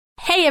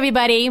Hi,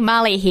 everybody.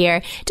 Molly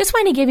here. Just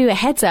want to give you a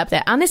heads up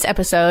that on this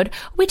episode,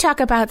 we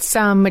talk about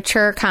some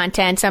mature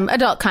content, some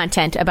adult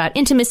content about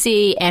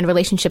intimacy and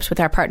relationships with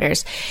our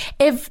partners.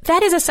 If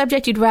that is a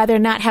subject you'd rather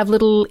not have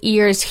little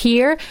ears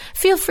hear,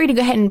 feel free to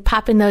go ahead and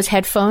pop in those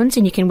headphones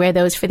and you can wear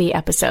those for the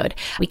episode.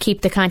 We keep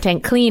the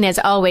content clean as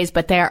always,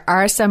 but there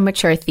are some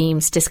mature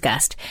themes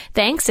discussed.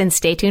 Thanks and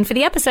stay tuned for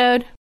the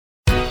episode.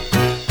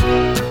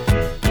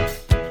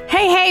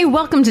 Hey,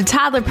 welcome to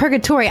Toddler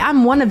Purgatory.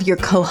 I'm one of your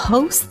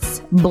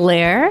co-hosts,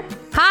 Blair.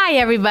 Hi,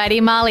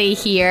 everybody. Molly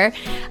here.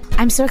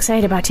 I'm so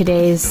excited about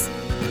today's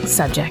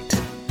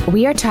subject.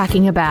 We are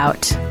talking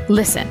about,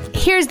 listen,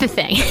 here's the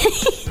thing.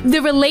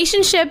 The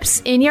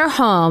relationships in your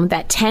home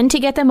that tend to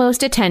get the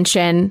most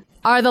attention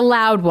are the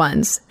loud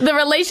ones. The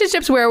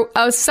relationships where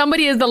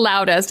somebody is the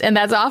loudest, and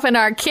that's often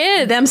our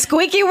kids. Them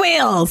squeaky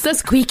wheels. The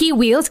squeaky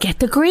wheels get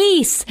the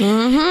grease.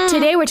 Mm-hmm.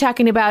 Today we're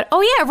talking about,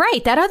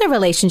 that other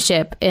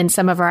relationship in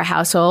some of our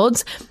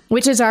households,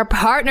 which is our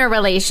partner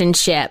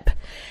relationship.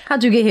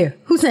 How'd you get here?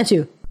 Who sent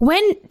you?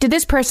 When did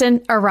this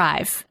person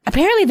arrive?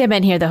 Apparently they've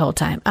been here the whole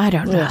time. I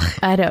don't know.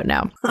 I don't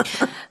know.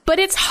 But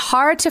it's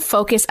hard to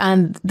focus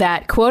on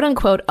that quote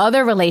unquote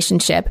other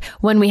relationship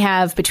when we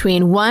have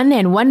between 1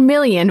 and 1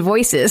 million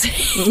voices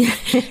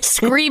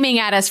screaming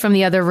at us from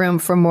the other room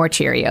for more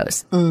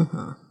Cheerios.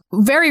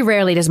 Mm-hmm. Very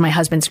rarely does my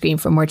husband scream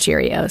for more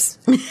Cheerios.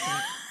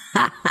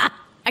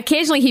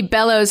 Occasionally he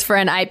bellows for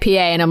an IPA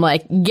and I'm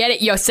like, get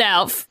it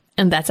yourself.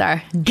 And that's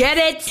our get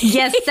it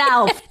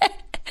yourself.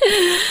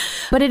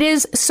 But it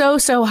is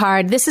so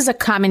hard. This is a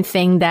common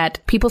thing that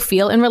people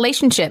feel in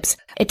relationships.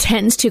 It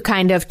tends to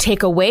kind of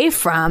take away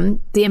from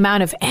the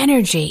amount of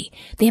energy,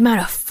 the amount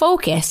of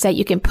focus that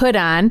you can put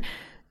on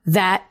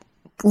that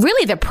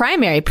really the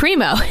primary,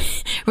 primo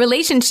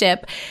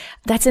relationship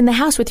that's in the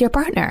house with your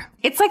partner.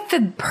 It's like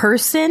the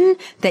person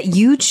that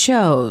you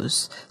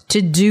chose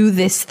to do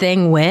this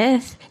thing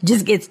with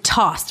just gets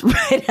tossed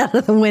right out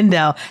of the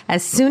window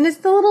as soon as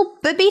the little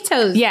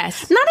babitos.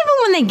 Yes. Not even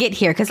when they get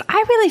here, because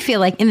I really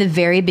feel like in the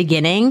very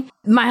beginning,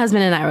 my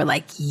husband and I were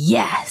like,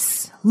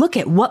 yes, look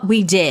at what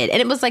we did.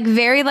 And it was like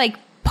very like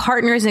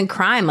partners in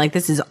crime. Like,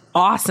 this is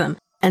awesome.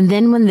 And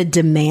then when the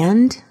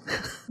demand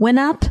went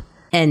up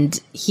and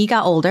he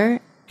got older,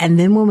 and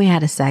then when we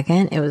had a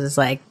second, it was just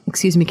like,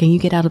 excuse me, can you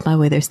get out of my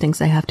way? There's things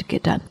I have to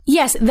get done.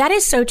 Yes, that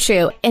is so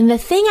true. And the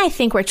thing I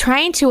think we're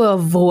trying to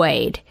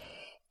avoid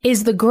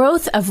is the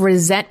growth of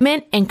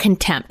resentment and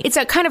contempt. It's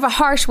a kind of a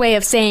harsh way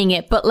of saying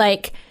it, but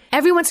like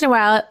every once in a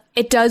while,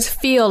 it does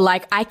feel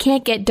like I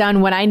can't get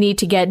done what I need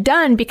to get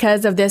done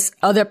because of this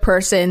other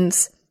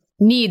person's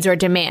needs or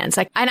demands.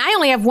 Like, and I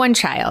only have one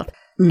child.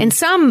 And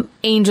some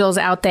angels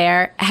out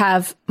there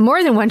have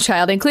more than one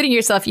child, including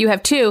yourself. You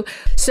have two.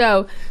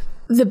 So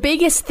the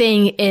biggest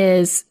thing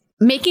is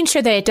making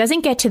sure that it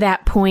doesn't get to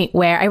that point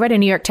where I read a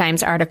New York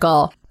Times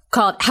article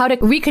called How to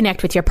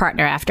Reconnect with Your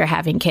Partner After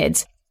Having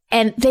Kids.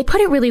 And they put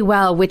it really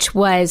well, which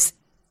was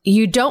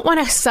you don't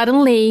want to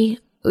suddenly,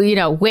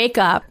 wake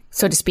up,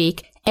 so to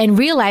speak, and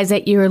realize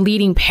that you're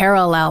leading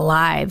parallel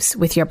lives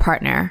with your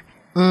partner.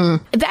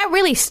 That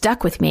really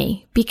stuck with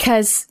me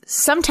because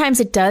sometimes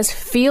it does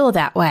feel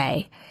that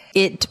way.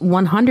 It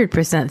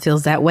 100%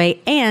 feels that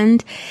way.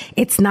 And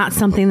it's not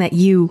something that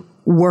you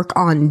work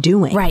on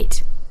doing.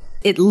 Right.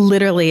 It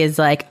literally is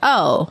like,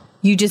 oh,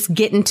 you just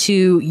get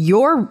into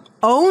your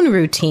own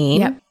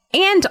routine. Yep.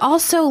 And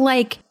also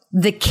like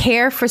the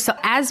care for self,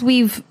 as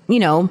we've,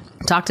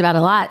 talked about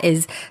a lot,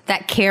 is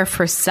that care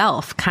for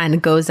self kind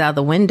of goes out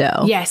the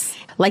window. Yes.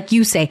 Like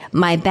you say,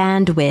 my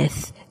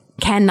bandwidth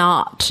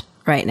cannot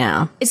right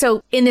now.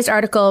 So in this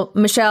article,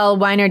 Michelle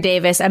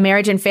Weiner-Davis, a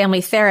marriage and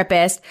family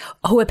therapist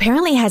who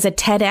apparently has a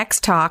TEDx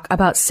talk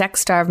about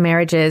sex-starved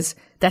marriages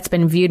that's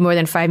been viewed more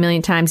than 5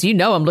 million times.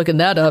 I'm looking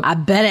that up. I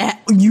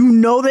bet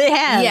they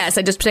have. Yes,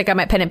 I just took out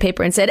my pen and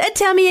paper and said,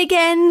 tell me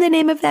again the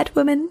name of that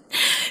woman.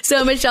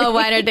 So Michelle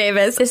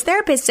Weiner-Davis, this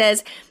therapist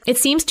says, it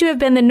seems to have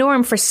been the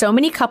norm for so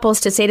many couples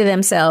to say to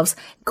themselves,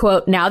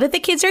 quote, now that the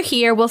kids are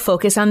here, we'll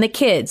focus on the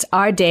kids.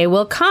 Our day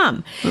will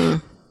come.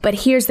 But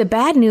here's the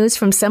bad news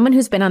from someone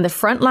who's been on the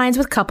front lines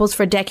with couples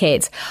for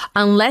decades.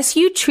 Unless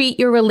you treat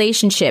your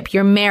relationship,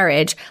 your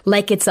marriage,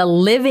 like it's a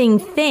living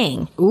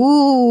thing,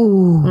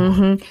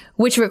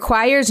 which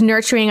requires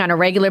nurturing on a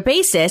regular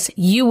basis,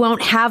 you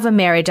won't have a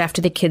marriage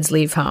after the kids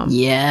leave home.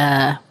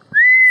 Yeah.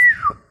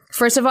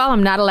 First of all,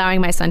 I'm not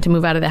allowing my son to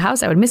move out of the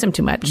house. I would miss him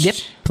too much. Yep.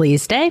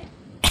 Please stay.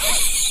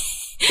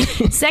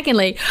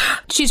 Secondly,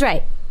 she's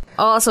right.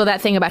 Also, that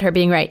thing about her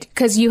being right,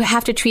 because you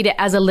have to treat it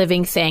as a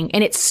living thing.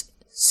 And it's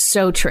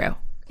so true.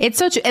 It's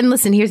so true. And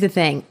listen, here's the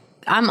thing.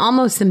 I'm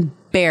almost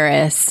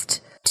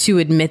embarrassed to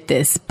admit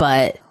this,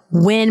 but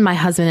when my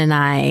husband and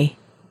I,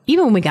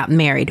 even when we got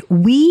married,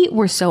 we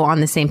were so on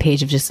the same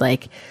page of just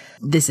like,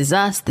 this is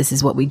us. This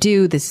is what we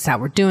do. This is how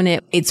we're doing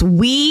it. It's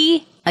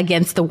we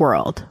against the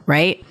world,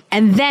 right?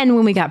 And then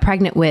when we got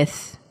pregnant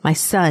with my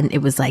son, it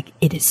was like,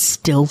 it is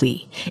still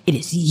we. It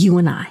is you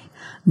and I,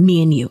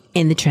 me and you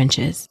in the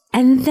trenches.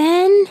 And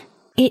then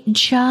it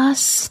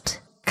just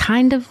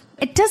kind of,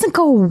 it doesn't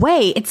go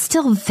away. It's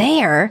still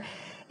there.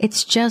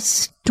 It's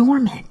just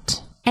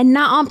dormant. And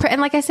not on,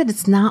 and like I said,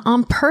 it's not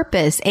on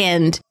purpose.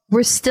 And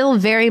we're still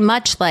very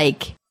much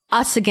like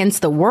us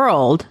against the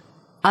world,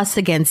 us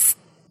against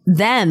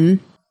them.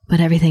 But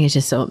everything is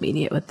just so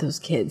immediate with those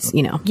kids,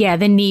 you know? Yeah,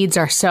 the needs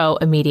are so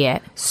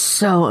immediate.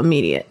 So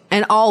immediate.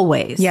 And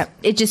always. Yep.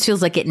 It just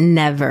feels like it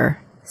never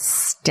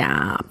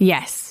stops.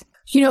 Yes.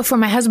 You know, for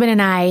my husband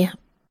and I,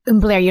 and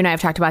Blair, you and I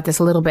have talked about this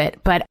a little bit,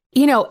 but,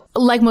 you know,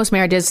 like most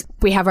marriages,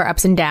 we have our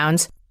ups and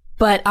downs.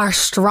 But our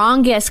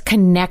strongest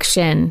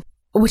connection,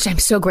 which I'm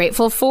so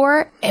grateful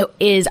for,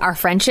 is our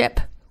friendship,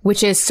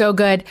 which is so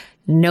good.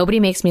 Nobody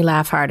makes me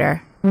laugh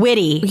harder.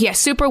 Witty. Yeah,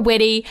 super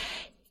witty.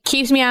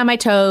 Keeps me on my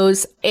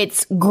toes.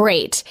 It's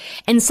great.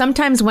 And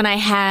sometimes when I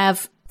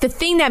have, the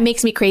thing that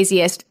makes me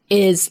craziest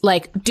is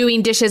like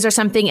doing dishes or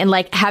something and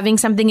like having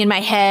something in my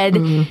head.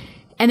 Mm-hmm.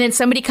 And then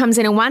somebody comes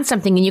in and wants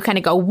something and you kind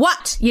of go,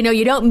 what? You know,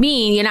 you don't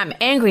mean, you're not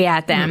angry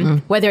at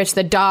them, whether it's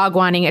the dog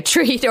wanting a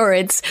treat or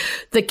it's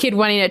the kid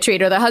wanting a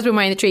treat or the husband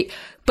wanting a treat.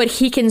 But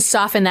he can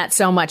soften that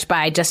so much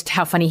by just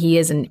how funny he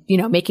is and, you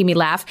know, making me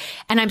laugh.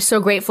 And I'm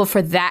so grateful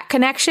for that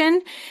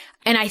connection.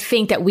 And I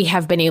think that we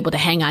have been able to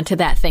hang on to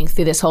that thing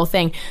through this whole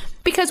thing.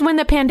 Because when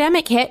the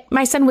pandemic hit,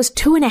 my son was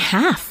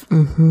 2.5.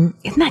 Mm-hmm.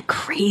 Isn't that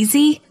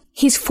crazy?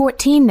 He's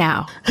 14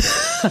 now.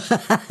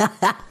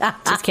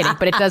 Just kidding.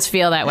 But it does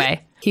feel that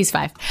way. He's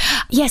 5.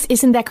 Yes.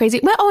 Isn't that crazy?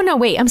 Well, oh, no,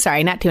 wait. I'm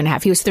sorry. Not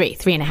 2.5. He was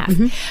 3.5.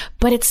 Mm-hmm.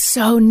 But it's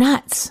so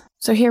nuts.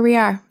 So here we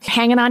are,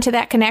 hanging on to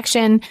that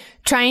connection,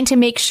 trying to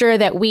make sure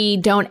that we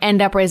don't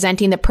end up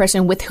resenting the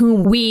person with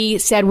whom we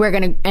said we're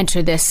going to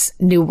enter this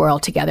new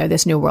world together,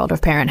 this new world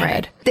of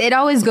parenthood. Right. It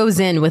always goes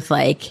in with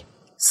like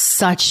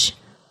such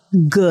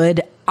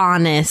good,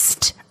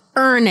 honest,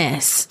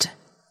 earnest,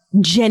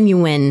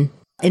 genuine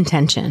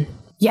intention.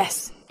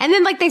 Yes. And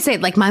then like they say,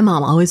 like my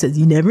mom always says,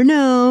 you never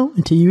know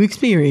until you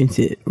experience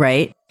it,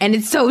 right? And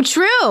it's so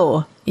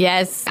true.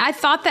 Yes. I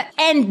thought that,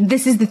 and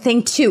this is the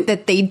thing too,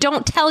 that they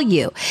don't tell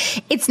you.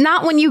 It's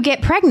not when you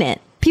get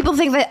pregnant. People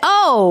think that,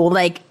 oh,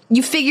 like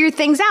you figure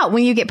things out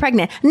when you get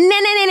pregnant.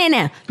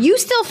 No. You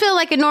still feel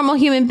like a normal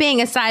human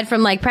being aside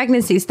from like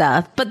pregnancy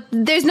stuff, but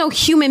there's no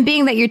human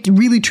being that you're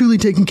really truly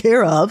taking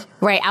care of.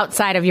 Right.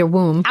 Outside of your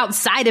womb.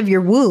 Outside of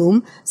your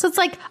womb. So it's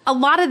like a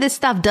lot of this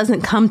stuff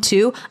doesn't come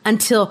to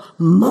until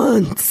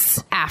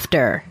months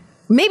after.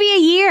 Maybe a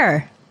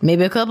year,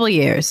 maybe a couple of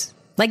years.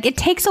 Like it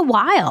takes a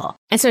while.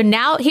 And so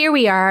now here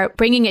we are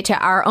bringing it to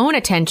our own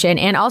attention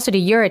and also to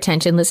your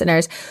attention,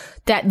 listeners,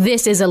 that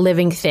this is a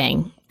living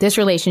thing. This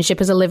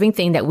relationship is a living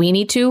thing that we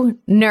need to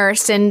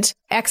nurse and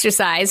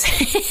exercise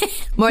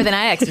more than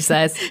I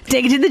exercise.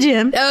 Take it to the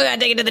gym. Oh, God,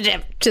 take it to the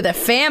gym, to the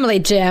family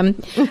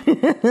gym.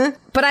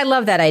 But I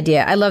love that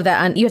idea. I love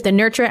that. You have to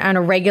nurture it on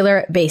a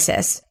regular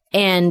basis.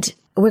 And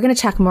we're going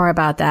to talk more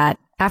about that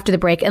after the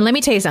break. And let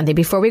me tell you something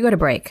before we go to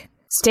break.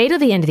 Stay to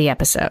the end of the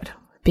episode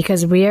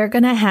because we are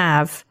going to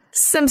have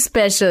some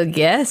special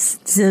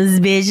guests. Some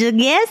special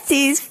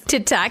guesties. To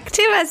talk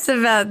to us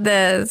about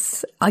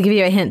this. I'll give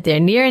you a hint. They're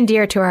near and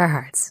dear to our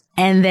hearts.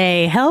 And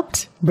they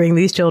helped bring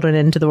these children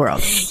into the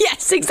world.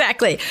 Yes,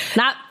 exactly.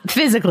 Not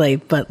physically,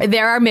 but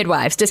there are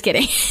midwives. Just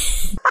kidding.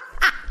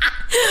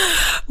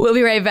 We'll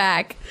be right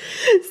back.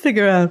 Stick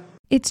around.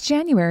 It's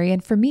January,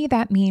 and for me,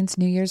 that means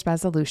New Year's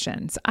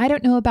resolutions. I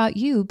don't know about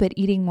you, but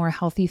eating more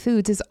healthy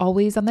foods is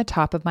always on the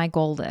top of my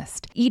goal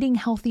list. Eating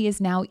healthy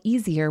is now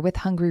easier with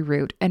Hungry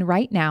Root, and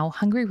right now,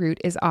 Hungry Root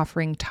is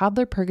offering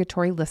Toddler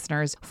Purgatory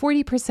listeners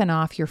 40%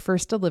 off your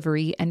first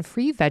delivery and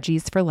free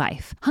veggies for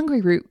life.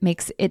 Hungry Root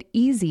makes it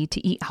easy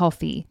to eat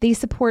healthy. They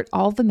support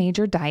all the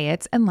major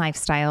diets and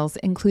lifestyles,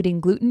 including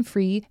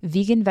gluten-free,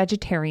 vegan,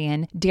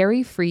 vegetarian,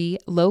 dairy-free,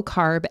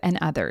 low-carb, and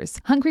others.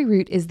 Hungry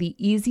Root is the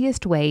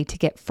easiest way to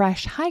get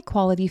fresh,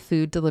 high-quality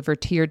food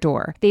delivered to your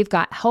door. They've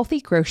got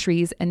healthy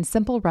groceries and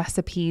simple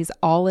recipes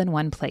all in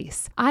one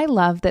place. I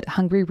love that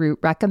Hungry Root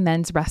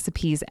recommends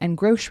recipes and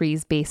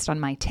groceries based on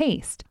my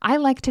taste. I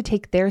like to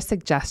take their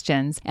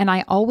suggestions, and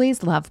I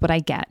always love what I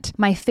get.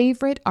 My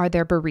favorite are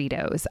their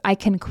burritos. I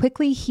can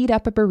quickly heat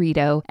up a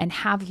burrito and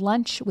have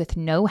lunch with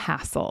no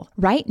hassle.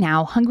 Right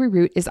now, Hungry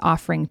Root is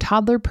offering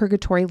Toddler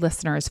Purgatory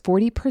listeners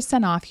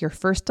 40% off your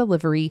first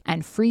delivery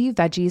and free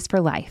veggies for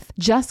life.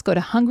 Just go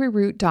to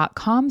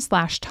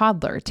hungryroot.com/toddler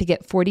to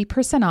get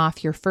 40%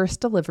 off your first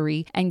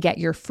delivery and get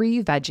your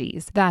free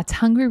veggies. That's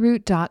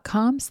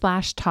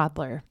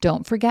hungryroot.com/toddler.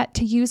 Don't forget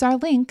to use our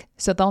link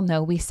so they'll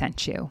know we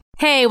sent you.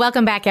 Hey,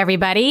 welcome back,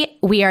 everybody.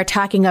 We are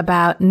talking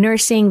about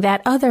nursing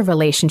that other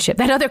relationship,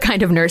 that other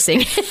kind of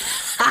nursing.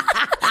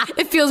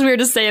 It feels weird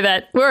to say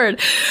that word.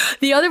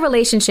 The other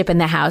relationship in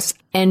the house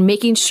and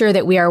making sure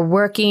that we are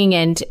working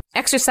and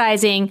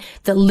exercising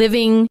the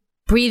living,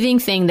 breathing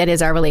thing that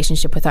is our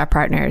relationship with our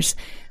partners.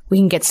 We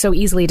can get so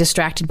easily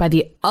distracted by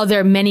the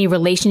other many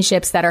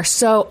relationships that are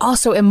so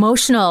also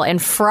emotional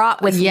and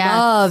fraught with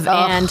love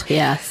and,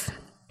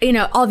 you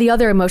know, all the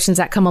other emotions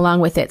that come along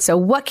with it. So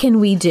what can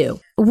we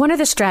do? One of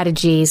the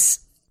strategies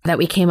that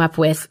we came up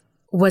with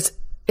was,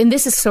 and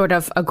this is sort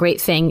of a great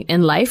thing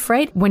in life,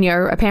 right? When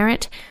you're a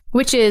parent,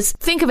 which is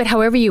think of it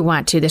however you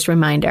want to, this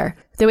reminder.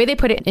 The way they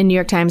put it in New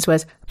York Times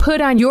was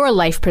put on your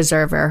life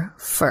preserver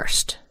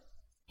first.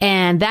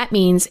 And that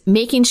means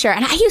making sure,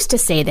 and I used to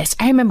say this.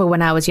 I remember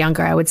when I was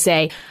younger, I was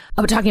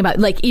talking about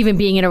like even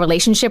being in a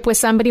relationship with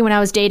somebody when I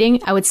was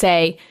dating, I would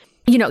say,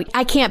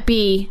 I can't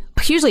be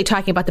usually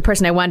talking about the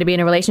person I wanted to be in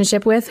a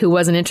relationship with who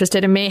wasn't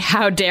interested in me.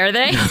 How dare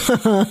they?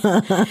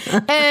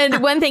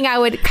 And one thing I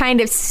would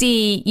kind of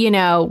see,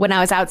 when I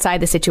was outside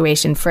the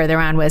situation further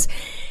on was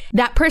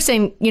that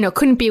person,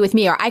 couldn't be with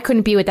me or I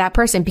couldn't be with that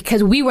person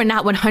because we were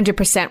not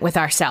 100% with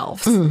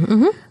ourselves.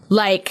 Mm-hmm.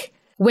 Like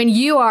when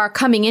you are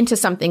coming into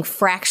something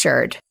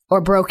fractured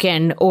or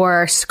broken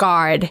or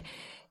scarred,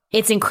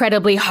 it's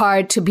incredibly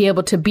hard to be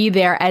able to be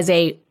there as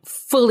a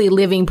fully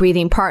living,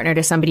 breathing partner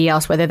to somebody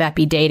else, whether that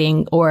be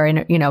dating or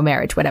in,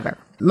 marriage, whatever.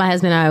 My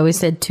husband and I always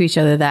said to each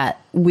other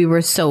that we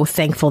were so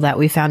thankful that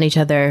we found each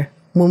other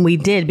when we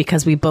did,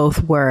 because we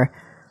both were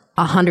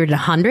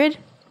 100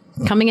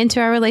 coming into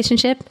our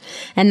relationship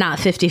and not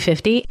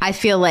 50-50. I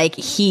feel like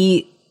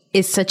he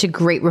is such a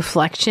great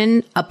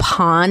reflection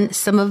upon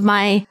some of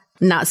my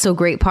not so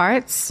great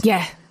parts.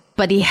 Yeah.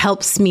 But he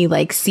helps me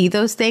like see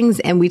those things,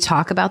 and we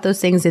talk about those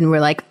things, and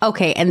we're like,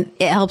 okay. And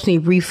it helps me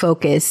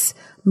refocus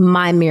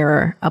my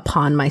mirror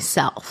upon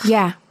myself.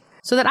 Yeah.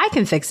 So that I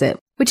can fix it.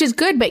 Which is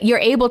good, but you're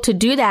able to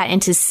do that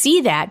and to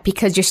see that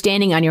because you're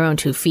standing on your own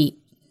 2 feet.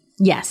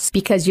 Yes.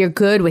 Because you're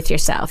good with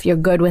yourself. You're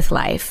good with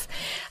life.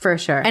 For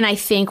sure. And I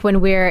think when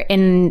we're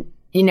in,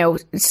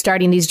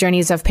 starting these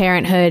journeys of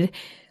parenthood,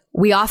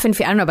 we often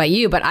feel, I don't know about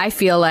you, but I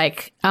feel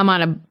like I'm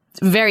on a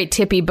very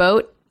tippy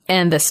boat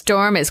and the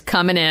storm is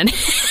coming in.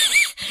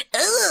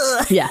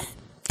 Yeah.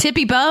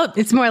 Tippy boat.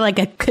 It's more like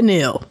a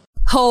canoe.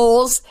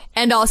 Holes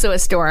and also a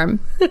storm.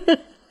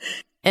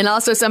 And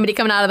also somebody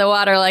coming out of the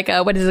water like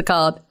a, what is it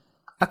called?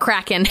 A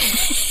kraken.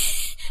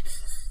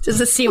 Just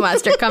a sea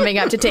monster coming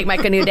up to take my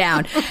canoe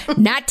down.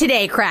 Not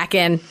today,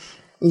 kraken.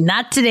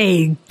 Not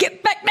today.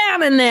 Get back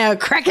down in there,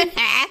 kraken.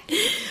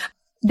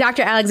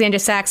 Dr. Alexandra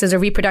Sachs is a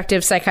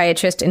reproductive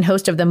psychiatrist and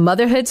host of the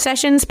Motherhood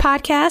Sessions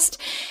podcast.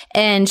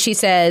 And she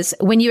says,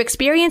 when you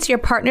experience your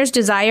partner's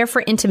desire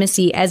for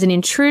intimacy as an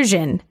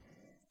intrusion,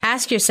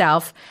 ask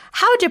yourself,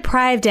 how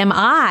deprived am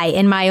I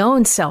in my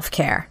own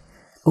self-care?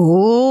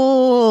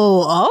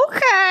 Oh,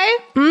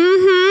 okay.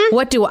 Mm-hmm.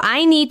 What do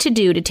I need to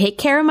do to take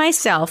care of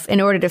myself in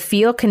order to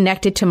feel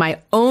connected to my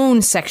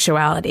own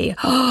sexuality?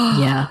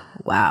 Yeah.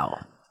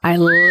 Wow. I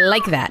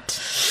like that.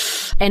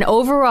 And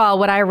overall,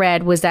 what I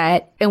read was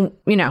that, and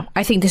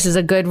I think this is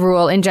a good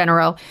rule in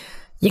general,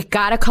 you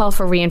gotta call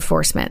for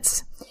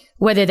reinforcements.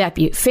 Whether that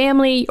be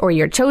family or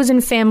your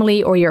chosen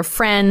family or your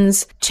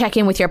friends, check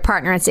in with your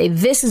partner and say,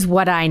 this is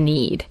what I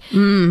need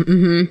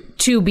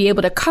to be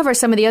able to cover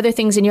some of the other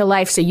things in your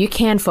life so you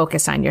can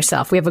focus on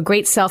yourself. We have a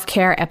great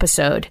self-care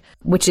episode,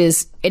 which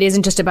is, it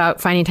isn't just about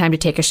finding time to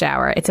take a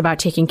shower. It's about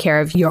taking care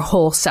of your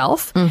whole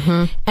self.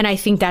 Mm-hmm. And I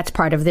think that's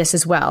part of this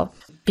as well,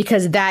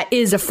 because that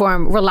is a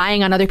form,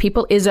 relying on other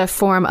people is a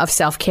form of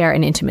self-care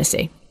and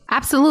intimacy.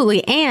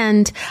 Absolutely.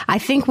 And I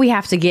think we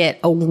have to get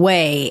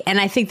away.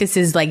 And I think this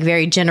is like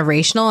very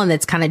generational, and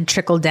it's kind of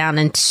trickled down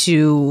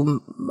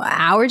into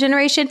our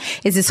generation,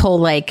 is this whole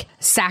like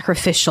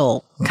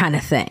sacrificial kind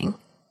of thing.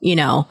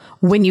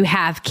 When you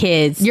have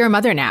kids. You're a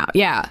mother now.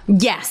 Yeah.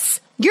 Yes.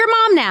 You're a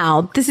mom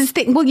now. This is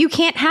well, you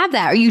can't have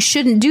that, or you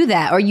shouldn't do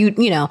that. Or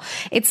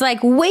it's like,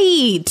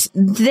 wait,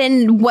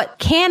 then what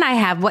can I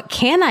have? What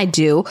can I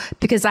do?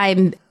 Because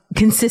I'm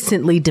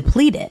consistently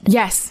depleted.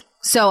 Yes.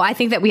 So I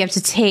think that we have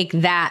to take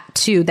that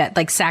too, that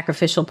like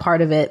sacrificial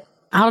part of it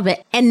out of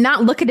it, and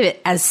not look at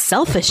it as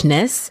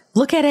selfishness.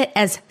 Look at it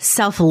as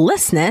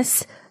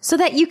selflessness, so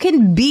that you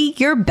can be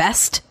your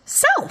best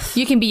self.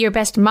 You can be your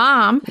best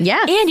mom.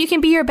 Yeah. And you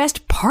can be your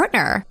best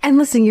partner. And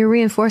listen, your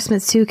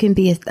reinforcements too can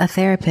be a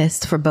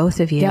therapist for both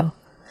of you. Yep.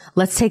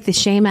 Let's take the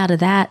shame out of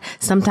that.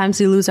 Sometimes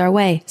we lose our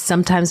way.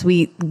 Sometimes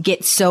we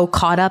get so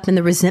caught up in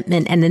the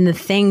resentment and in the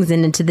things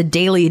and into the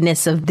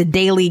dailiness of the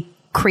daily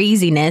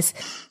craziness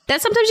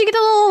that sometimes you get a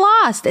little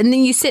lost, and then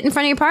you sit in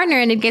front of your partner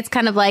and it gets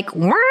kind of like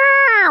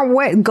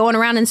going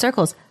around in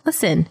circles.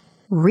 Listen,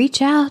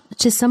 reach out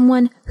to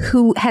someone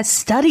who has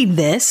studied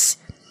this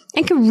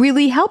and can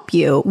really help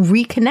you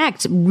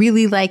reconnect,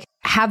 really like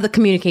have the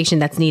communication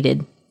that's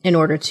needed in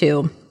order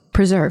to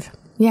preserve.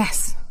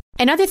 Yes.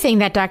 Another thing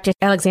that Dr.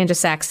 Alexandra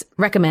Sachs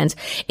recommends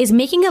is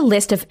making a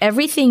list of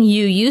everything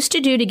you used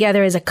to do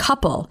together as a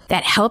couple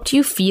that helped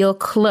you feel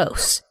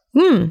close.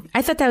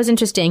 I thought that was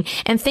interesting.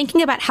 And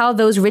thinking about how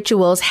those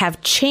rituals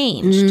have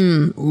changed.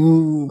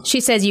 She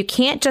says you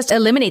can't just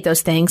eliminate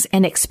those things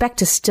and expect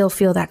to still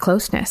feel that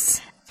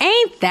closeness.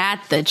 Ain't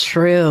that the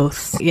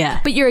truth? Yeah.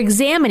 But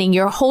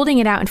you're holding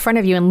it out in front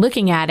of you and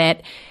looking at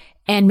it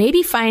and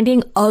maybe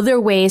finding other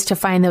ways to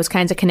find those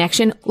kinds of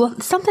connection. Well,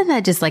 something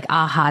that just like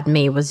aha'd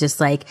me was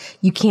just like,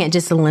 you can't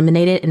just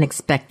eliminate it and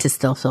expect to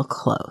still feel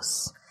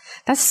close.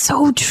 That's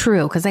so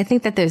true. Because I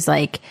think that there's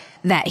like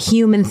that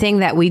human thing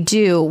that we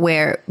do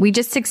where we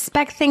just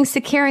expect things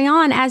to carry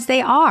on as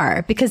they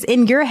are. Because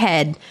in your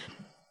head,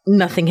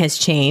 nothing has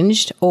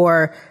changed.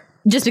 Or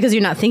just because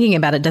you're not thinking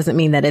about it doesn't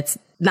mean that it's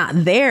not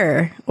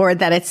there, or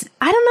that it's,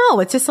 I don't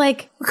know. It's just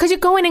like, because you're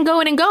going and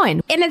going and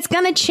going. And it's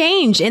going to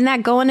change in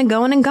that going and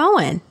going and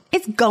going.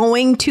 It's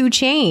going to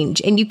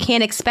change, and you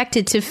can't expect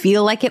it to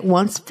feel like it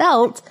once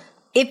felt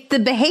if the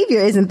behavior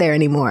isn't there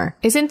anymore.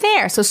 Isn't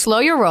there. So slow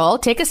your roll,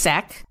 take a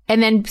sec,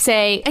 and then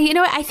say, you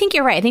know what? I think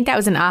you're right. I think that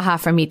was an aha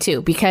for me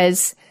too,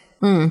 because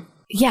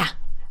yeah,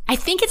 I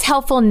think it's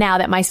helpful now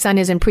that my son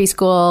is in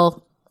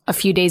preschool a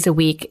few days a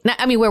week.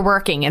 I mean, we're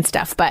working and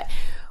stuff, but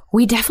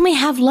we definitely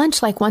have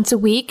lunch like once a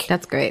week.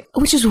 That's great.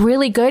 Which is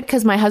really good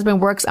because my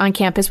husband works on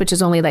campus, which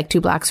is only like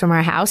 2 blocks from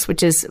our house,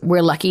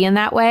 we're lucky in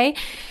that way.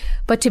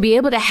 But to be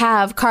able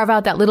to carve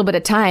out that little bit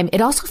of time,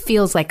 it also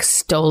feels like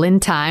stolen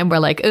time. We're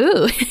like,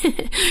 ooh,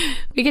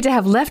 we get to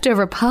have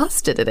leftover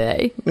pasta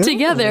today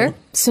together.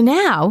 So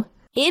now,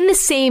 in the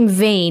same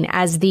vein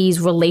as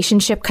these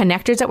relationship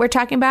connectors that we're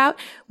talking about,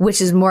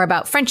 which is more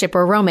about friendship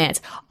or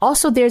romance,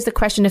 also there's the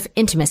question of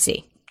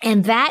intimacy.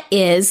 And that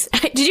is,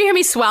 did you hear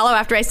me swallow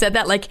after I said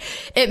that? Like,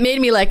 it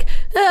made me like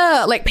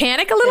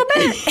panic a little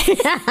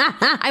bit.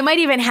 I might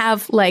even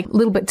have like a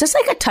little bit, just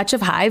like a touch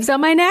of hives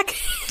on my neck.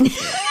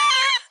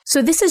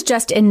 So this is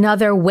just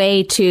another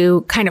way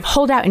to kind of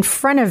hold out in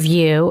front of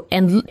you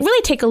and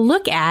really take a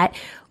look at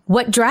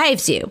what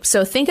drives you.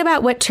 So think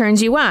about what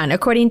turns you on.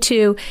 According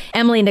to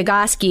Emily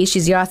Nagoski,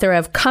 she's the author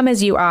of Come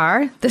As You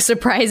Are, the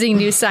surprising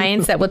new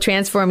science that will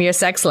transform your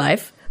sex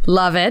life.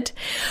 Love it.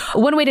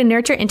 One way to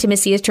nurture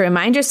intimacy is to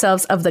remind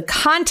yourselves of the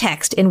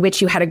context in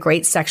which you had a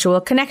great sexual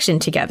connection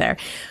together.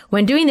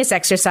 When doing this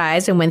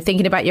exercise and when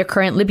thinking about your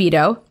current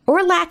libido,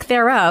 or lack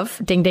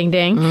thereof, ding, ding,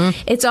 ding,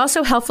 it's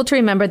also helpful to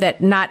remember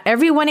that not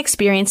everyone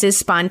experiences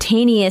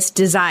spontaneous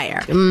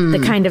desire,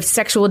 the kind of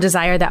sexual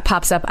desire that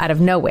pops up out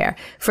of nowhere.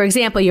 For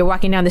example, you're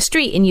walking down the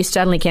street and you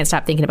suddenly can't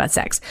stop thinking about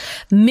sex.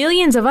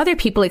 Millions of other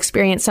people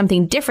experience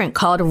something different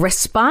called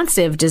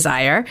responsive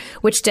desire,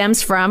 which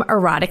stems from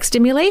erotic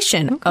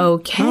stimulation.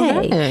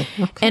 Okay.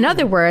 In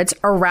other words,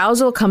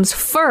 arousal comes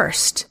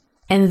first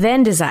and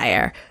then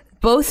desire.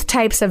 Both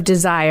types of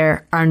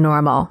desire are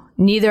normal.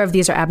 Neither of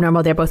these are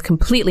abnormal. They're both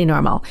completely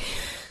normal.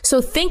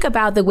 So think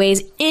about the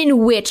ways in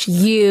which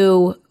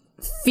you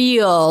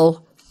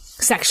feel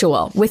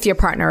sexual with your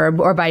partner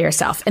or by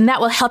yourself. And that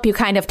will help you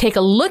kind of take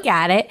a look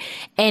at it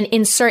and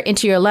insert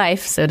into your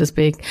life, so to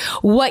speak,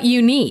 what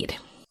you need.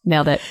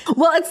 Nailed it.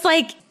 Well,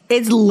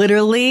 it's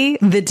literally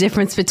the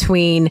difference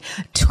between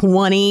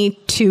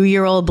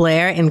 22-year-old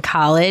Blair in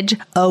college,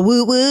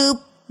 whoop,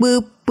 whoop,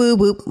 whoop, whoop,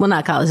 whoop. Well,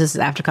 not college. This is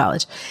after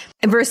college.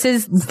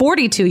 Versus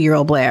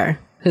 42-year-old Blair,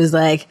 who's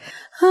like,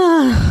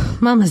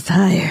 mama's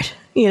tired.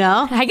 You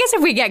know? I guess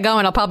if we get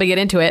going, I'll probably get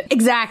into it.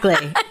 Exactly.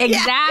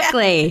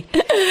 Exactly.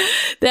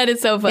 That is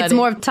so funny. It's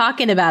more of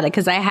talking about it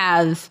because I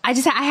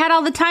had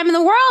all the time in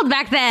the world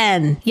back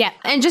then. Yeah.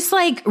 And just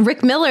like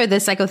Rick Miller, the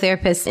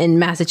psychotherapist in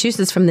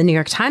Massachusetts from the New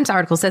York Times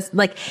article says,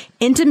 like,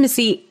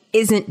 intimacy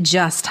isn't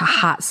just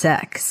hot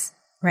sex,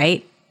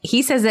 right?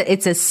 He says that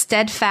it's a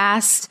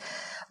steadfast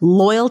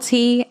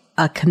loyalty,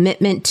 a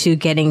commitment to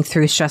getting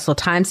through stressful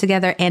times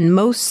together, and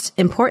most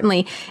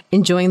importantly,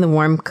 enjoying the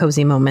warm,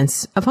 cozy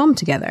moments of home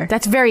together.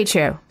 That's very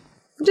true.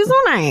 Which is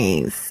so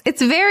nice.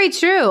 It's very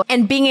true.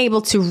 And being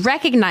able to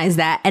recognize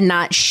that and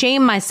not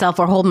shame myself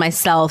or hold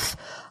myself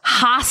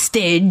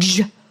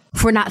hostage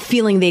for not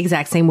feeling the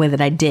exact same way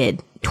that I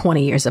did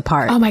 20 years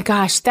apart. Oh my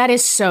gosh, that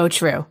is so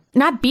true.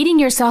 Not beating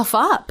yourself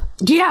up.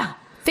 Yeah.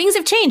 Things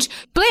have changed.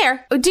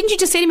 Blair, didn't you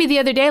just say to me the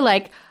other day,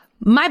 like,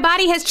 my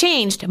body has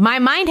changed. My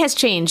mind has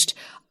changed.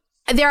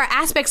 There are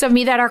aspects of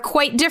me that are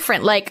quite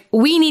different. Like,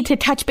 we need to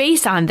touch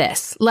base on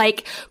this.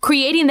 Like,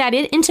 creating that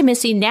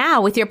intimacy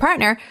now with your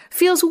partner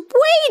feels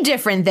way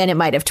different than it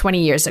might have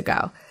 20 years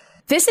ago.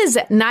 This is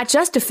not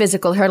just a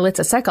physical hurdle, it's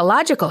a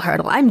psychological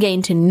hurdle. I'm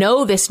getting to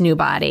know this new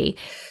body.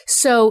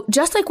 So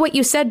just like what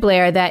you said,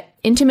 Blair, that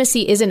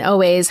intimacy isn't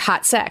always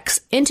hot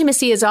sex.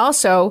 Intimacy is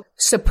also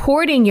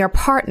supporting your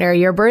partner,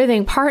 your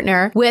birthing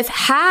partner, with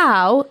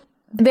how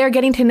they're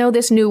getting to know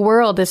this new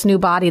world, this new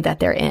body that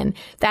they're in.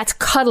 That's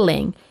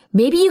cuddling.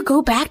 Maybe you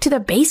go back to the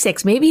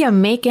basics. Maybe you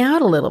make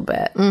out a little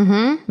bit.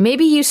 Mm-hmm.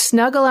 Maybe you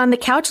snuggle on the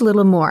couch a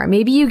little more.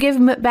 Maybe you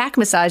give back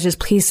massages.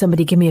 Please,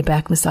 somebody give me a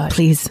back massage.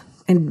 Please.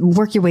 And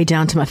work your way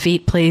down to my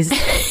feet, please.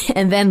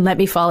 And then let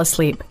me fall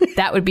asleep.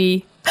 That would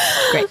be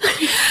great.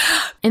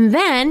 And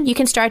then you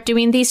can start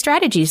doing these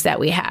strategies that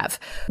we have.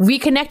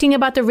 Reconnecting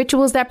about the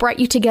rituals that brought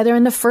you together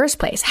in the first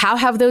place. How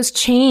have those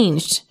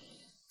changed?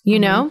 You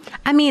know?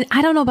 I mean,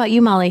 I don't know about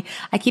you, Molly.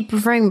 I keep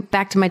referring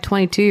back to my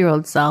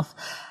 22-year-old self.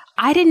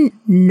 I didn't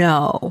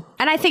know.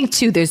 And I think,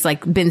 too, there's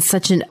like been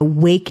such an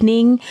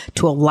awakening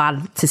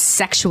to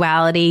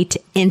sexuality, to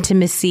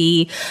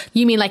intimacy.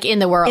 You mean like in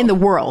the world? In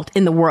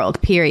the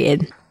world,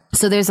 period.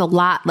 So there's a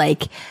lot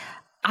like,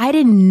 I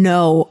didn't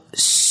know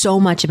so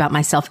much about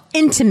myself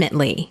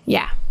intimately.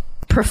 Yeah.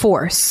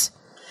 Perforce.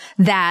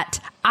 That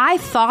I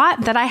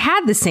thought that I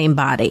had the same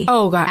body.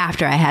 Oh, God.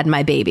 After I had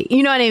my baby.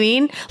 You know what I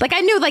mean? Like, I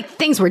knew like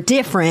things were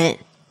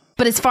different.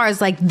 But as far as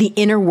like the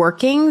inner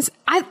workings,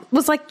 I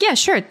was like, yeah,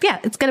 sure. Yeah,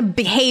 it's going to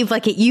behave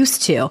like it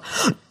used to.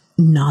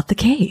 Not the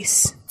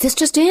case. This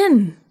just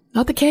in.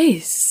 Not the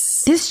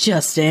case. This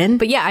just in.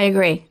 But yeah, I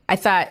agree. I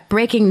thought.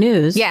 Breaking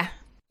news. Yeah.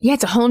 Yeah,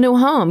 it's a whole new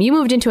home. You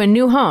moved into a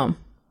new home.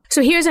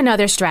 So here's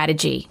another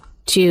strategy.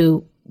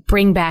 to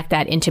bring back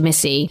that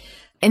intimacy.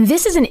 And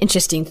this is an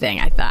interesting thing,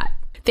 I thought.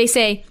 They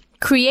say,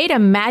 create a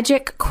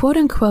magic, quote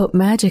unquote,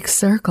 magic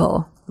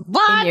circle.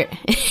 What?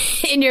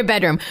 In your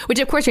bedroom, which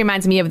of course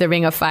reminds me of the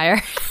Ring of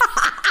Fire.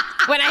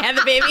 When I had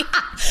the baby.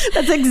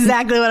 That's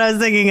exactly what I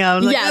was thinking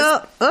of. Like, yes.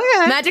 Oh,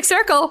 okay. Magic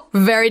circle,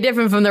 very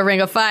different from the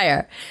Ring of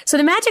Fire. So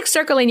the magic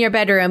circle in your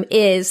bedroom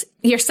is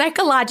you're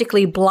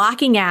psychologically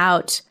blocking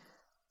out,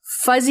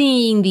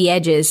 fuzzying the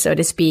edges, so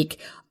to speak,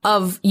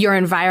 of your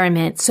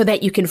environment so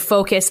that you can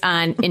focus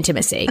on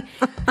intimacy.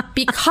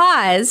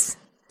 Because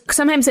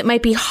sometimes it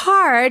might be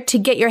hard to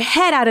get your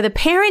head out of the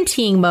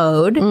parenting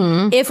mode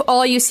if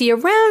all you see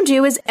around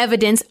you is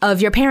evidence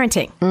of your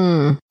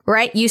parenting.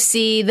 Right? You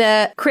see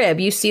the crib,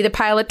 you see the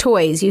pile of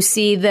toys, you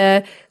see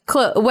the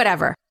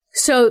whatever.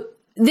 So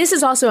this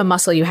is also a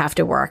muscle you have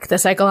to work, the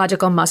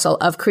psychological muscle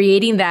of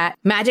creating that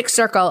magic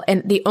circle.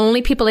 And the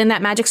only people in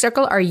that magic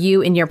circle are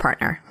you and your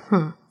partner.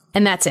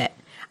 And that's it.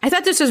 I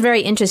thought this was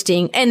very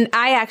interesting. And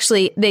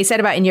they said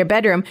about in your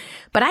bedroom,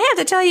 but I have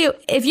to tell you,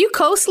 if you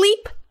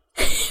co-sleep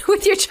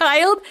with your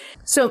child,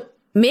 so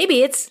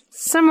maybe it's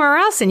somewhere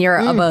else in your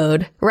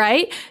abode,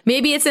 right?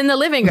 Maybe it's in the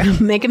living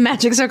room. Make a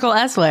magic circle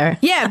elsewhere.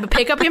 Yeah, but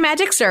pick up your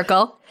magic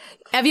circle.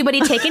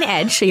 Everybody take an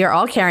edge, so you're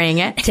all carrying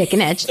it. Take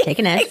an edge, take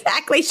an edge.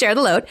 Exactly, share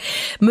the load.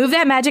 Move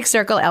that magic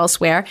circle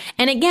elsewhere.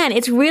 And again,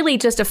 it's really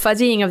just a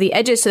fuzzying of the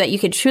edges so that you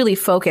can truly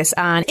focus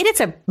on, and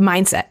it's a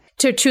mindset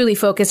to truly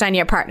focus on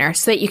your partner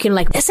so that you can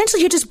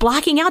essentially you're just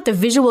blocking out the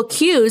visual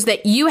cues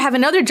that you have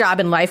another job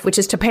in life, which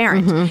is to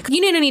parent.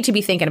 You don't need to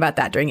be thinking about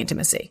that during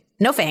intimacy.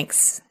 No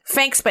thanks.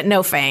 Thanks, but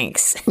no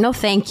thanks. No,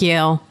 thank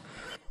you.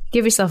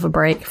 Give yourself a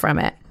break from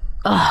it.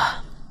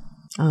 Oh,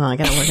 I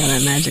got to work on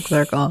that magic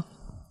circle.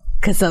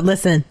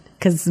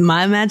 Because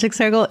my magic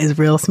circle is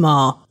real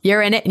small.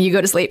 You're in it and you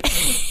go to sleep.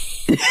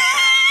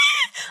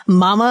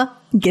 Mama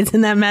gets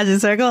in that magic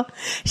circle.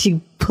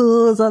 She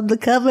pulls up the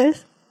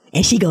covers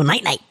and she go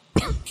night-night.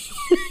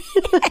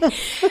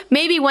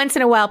 Maybe once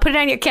in a while, put it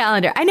on your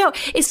calendar. I know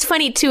it's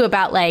funny too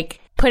about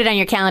put it on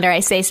your calendar. I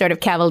say sort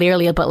of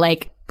cavalierly, but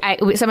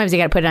sometimes you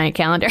got to put it on your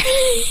calendar.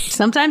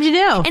 Sometimes you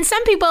do. And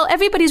some people,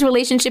 everybody's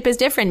relationship is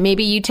different.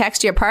 Maybe you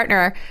text your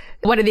partner.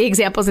 One of the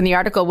examples in the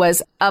article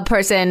was a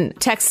person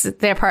texts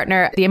their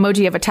partner the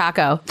emoji of a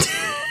taco,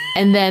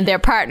 and then their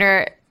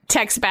partner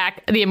texts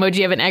back the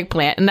emoji of an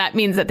eggplant, and that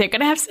means that they're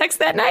going to have sex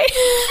that night.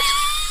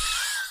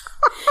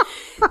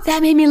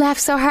 That made me laugh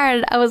so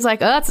hard. I was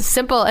like, oh, that's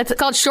simple. It's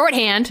called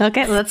shorthand.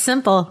 Okay, well, that's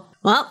simple.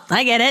 Well,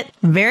 I get it.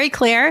 Very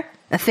clear,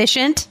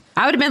 efficient.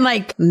 I would have been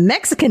like,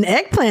 Mexican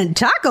eggplant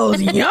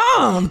tacos,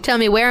 yum. Tell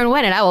me where and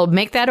when, and I will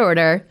make that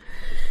order.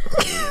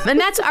 And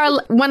that's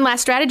our one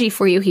last strategy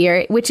for you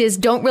here, which is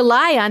don't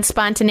rely on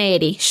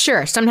spontaneity.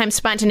 Sure, sometimes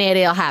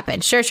spontaneity will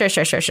happen. Sure.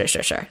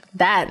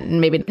 That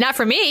maybe not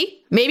for me,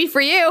 maybe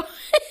for you.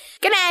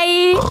 Good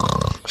night.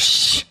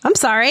 Shh, I'm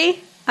sorry.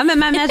 I'm in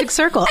my magic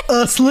circle.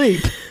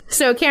 Asleep.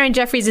 So Karen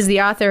Jeffries is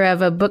the author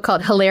of a book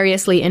called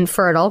Hilariously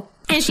Infertile.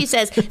 And she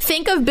says,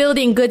 think of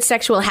building good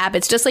sexual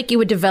habits just like you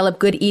would develop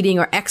good eating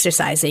or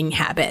exercising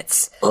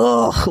habits.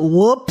 Oh,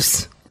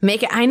 whoops.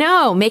 Make it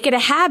a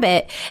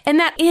habit. And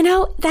that,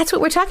 that's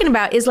what we're talking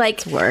about is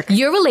work.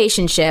 Your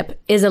relationship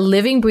is a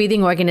living,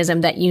 breathing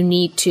organism that you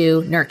need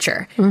to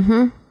nurture.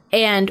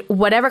 And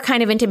whatever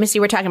kind of intimacy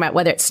we're talking about,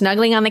 whether it's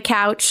snuggling on the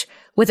couch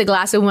with a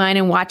glass of wine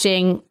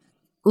and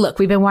look,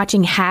 we've been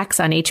watching Hacks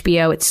on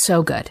HBO. It's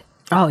so good.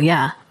 Oh,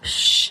 yeah.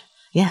 Shh.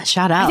 Yeah,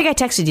 shout out. I think I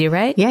texted you,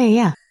 right?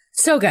 Yeah.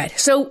 So good.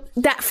 So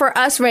that for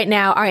us right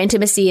now, our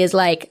intimacy is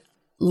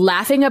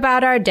laughing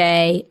about our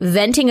day,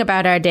 venting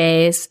about our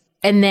days,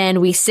 and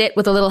then we sit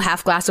with a little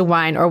half glass of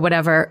wine or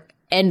whatever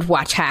and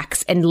watch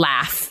Hacks and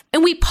laugh.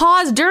 And we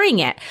pause during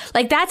it.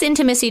 That's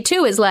intimacy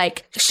too, is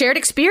shared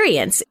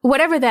experience.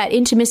 Whatever that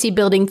intimacy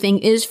building thing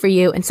is for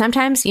you. And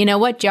sometimes, you know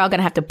what? Y'all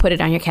gonna have to put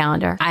it on your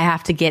calendar. I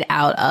have to get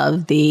out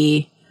of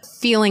the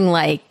feeling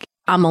like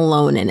I'm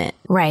alone in it.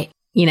 Right.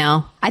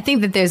 I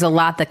think that there's a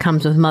lot that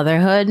comes with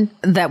motherhood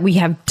that we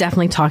have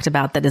definitely talked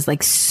about that is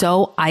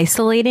so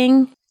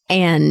isolating.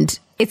 And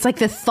it's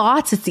the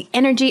thoughts, it's the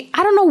energy.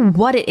 I don't know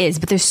what it is,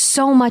 but there's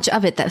so much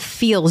of it that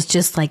feels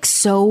just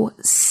so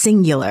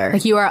singular.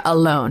 You are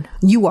alone.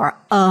 You are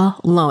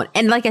alone.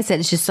 And like I said,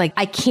 it's just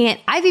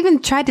I've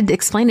even tried to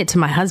explain it to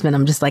my husband.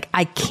 I'm just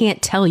I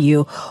can't tell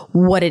you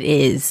what it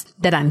is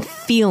that I'm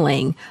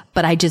feeling,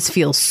 but I just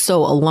feel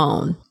so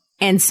alone.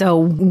 And so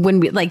when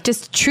we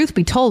just truth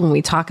be told, when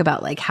we talk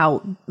about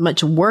how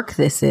much work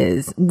this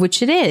is,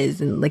 which it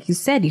is, and like you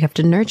said, you have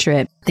to nurture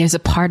it. There's a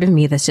part of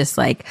me that's just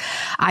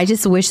I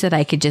just wish that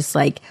I could just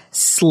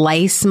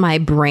slice my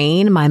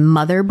brain, my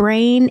mother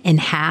brain in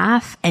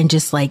half and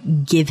just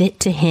give it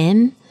to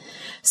him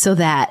so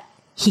that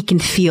he can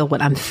feel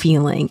what I'm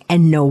feeling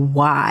and know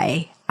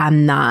why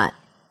I'm not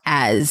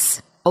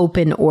as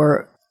open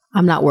or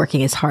I'm not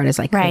working as hard as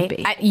I could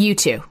be. You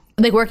too.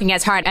 Working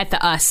as hard at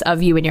the us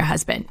of you and your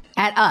husband.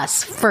 At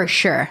us, for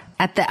sure.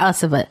 At the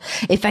us of it.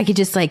 If I could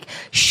just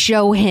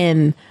show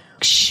him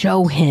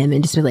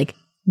and just be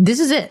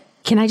this is it.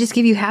 can I just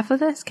give you half of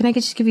this? Can I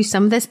just give you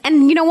some of this?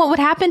 And you know what would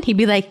happen? He'd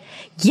be like,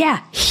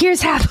 yeah,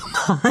 here's half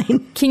of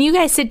mine. Can you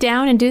guys sit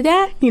down and do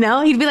that? You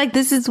know, he'd be like,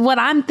 this is what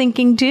I'm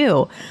thinking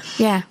too.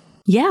 Yeah.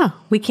 Yeah,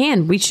 we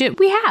can. We should.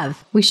 We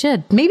have. We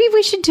should. Maybe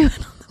we should do it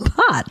on the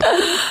pod.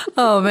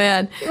 Oh,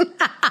 man.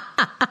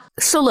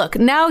 So look,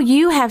 now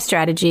you have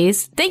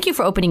strategies. Thank you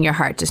for opening your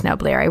heart just now,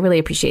 Blair. I really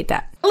appreciate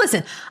that.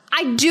 Listen,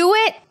 I do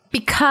it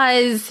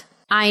because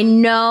I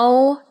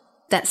know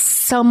that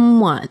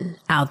someone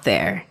out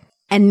there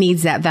and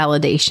needs that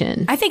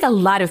validation. I think a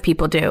lot of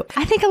people do.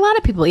 I think a lot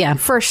of people, yeah.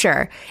 For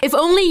sure. If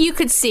only you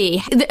could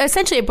see,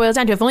 essentially it boils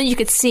down to if only you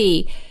could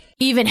see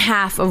even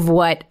half of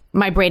what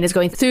my brain is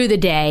going through the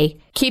day,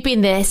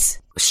 keeping this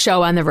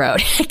show on the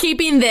road,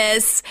 keeping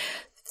this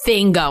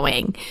thing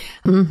going.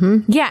 Mm-hmm.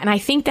 Yeah. And I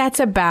think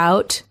that's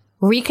about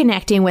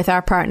reconnecting with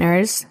our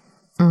partners.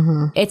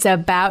 Mm-hmm. It's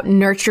about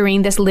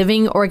nurturing this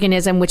living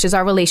organism, which is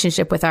our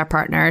relationship with our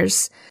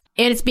partners.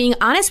 And it's being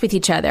honest with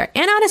each other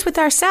and honest with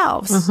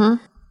ourselves.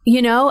 Mm-hmm.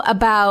 You know,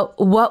 about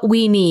what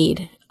we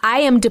need.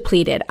 I am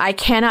depleted. I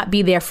cannot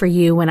be there for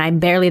you when I'm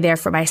barely there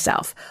for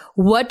myself.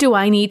 What do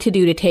I need to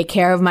do to take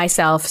care of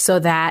myself so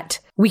that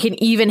we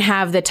can even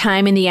have the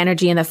time and the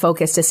energy and the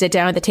focus to sit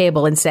down at the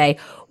table and say,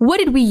 what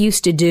did we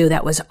used to do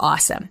that was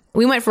awesome?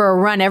 We went for a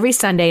run every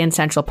Sunday in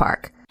Central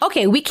Park.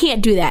 Okay, we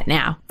can't do that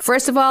now.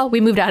 First of all,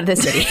 we moved out of the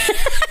city.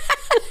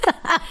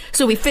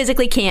 So we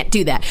physically can't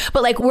do that.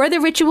 But like, were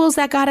the rituals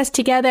that got us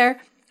together?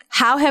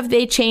 How have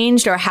they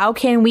changed, or how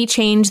can we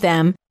change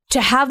them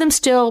to have them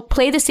still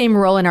play the same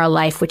role in our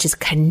life, which is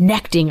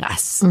connecting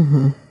us?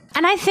 Mm-hmm.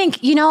 And I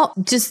think, you know,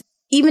 just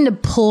even to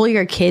pull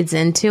your kids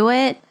into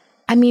it,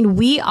 I mean,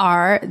 we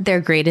are their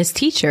greatest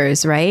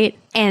teachers, right?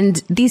 And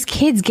these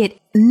kids get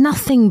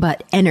nothing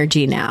but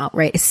energy now,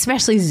 right?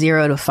 Especially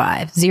 0 to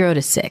 5, 0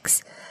 to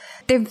 6.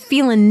 They're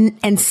feeling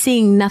and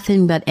seeing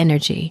nothing but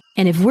energy.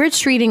 And if we're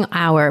treating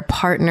our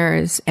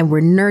partners and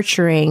we're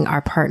nurturing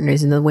our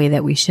partners in the way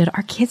that we should,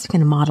 our kids are going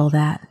to model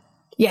that.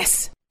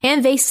 Yes.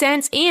 And they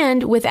sense,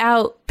 and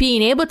without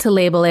being able to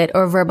label it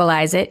or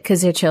verbalize it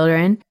because they're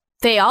children,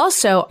 they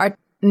also are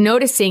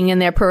noticing in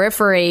their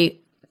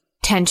periphery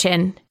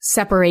tension,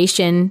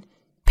 separation,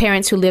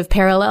 parents who live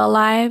parallel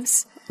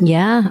lives.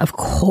 Yeah, of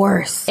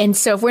course. And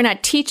so if we're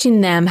not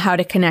teaching them how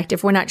to connect,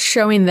 if we're not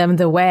showing them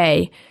the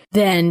way,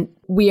 then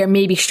we are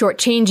maybe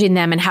shortchanging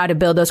them and how to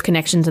build those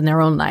connections in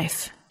their own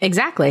life.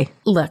 Exactly.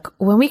 Look,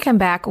 when we come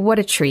back, what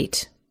a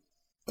treat.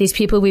 These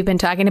people we've been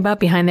talking about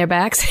behind their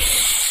backs,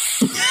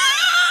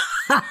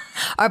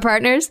 our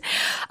partners,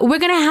 we're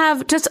going to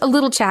have just a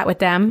little chat with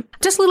them,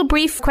 just a little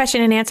brief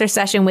question and answer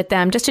session with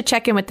them, just to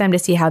check in with them to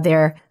see how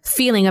they're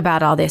feeling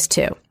about all this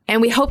too.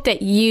 And we hope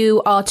that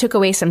you all took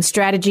away some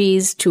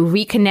strategies to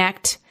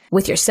reconnect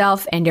with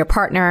yourself and your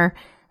partner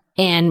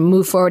and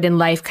move forward in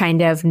life,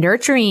 kind of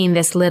nurturing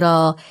this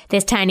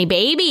tiny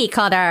baby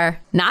called our,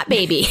 not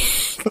baby,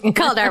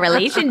 called our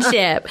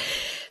relationship.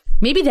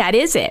 Maybe that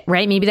is it,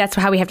 right? Maybe that's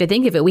how we have to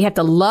think of it. We have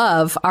to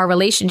love our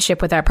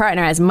relationship with our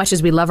partner as much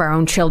as we love our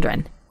own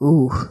children.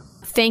 Ooh.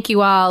 Thank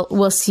you all.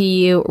 We'll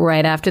see you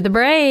right after the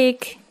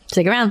break.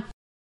 Stick around.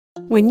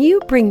 When you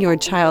bring your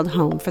child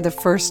home for the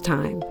first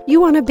time,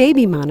 you want a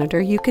baby monitor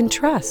you can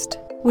trust.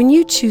 When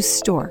you choose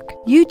Stork,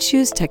 you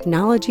choose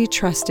technology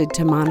trusted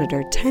to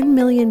monitor 10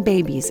 million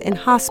babies in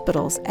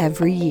hospitals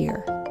every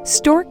year.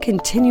 Stork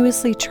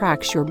continuously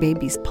tracks your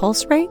baby's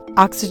pulse rate,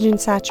 oxygen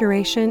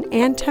saturation,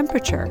 and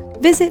temperature.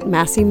 Visit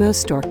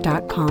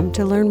MassimoStork.com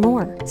to learn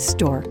more.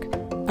 Stork,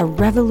 a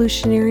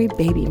revolutionary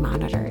baby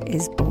monitor,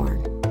 is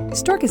born.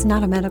 Stork is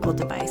not a medical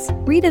device.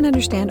 Read and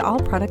understand all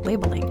product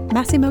labeling.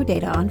 Massimo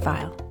data on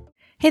file.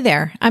 Hey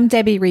there, I'm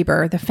Debbie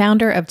Reber, the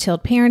founder of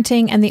Tilt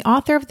Parenting and the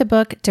author of the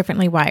book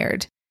Differently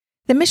Wired.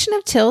 The mission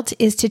of Tilt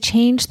is to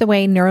change the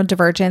way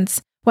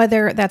neurodivergence,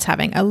 whether that's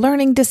having a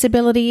learning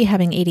disability,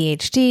 having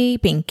ADHD,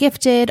 being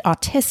gifted,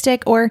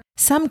 autistic, or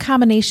some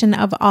combination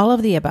of all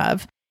of the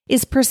above,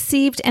 is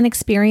perceived and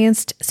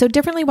experienced so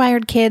differently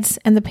wired kids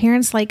and the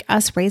parents like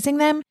us raising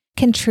them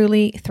can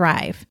truly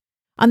thrive.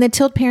 On the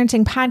Tilt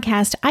Parenting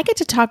podcast, I get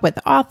to talk with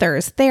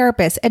authors,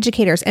 therapists,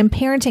 educators, and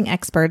parenting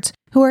experts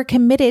who are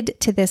committed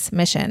to this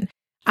mission.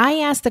 I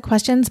ask the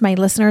questions my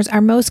listeners are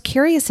most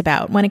curious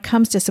about when it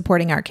comes to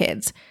supporting our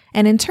kids.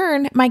 And in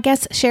turn, my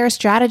guests share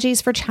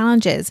strategies for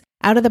challenges,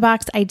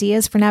 out-of-the-box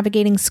ideas for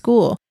navigating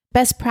school,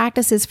 best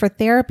practices for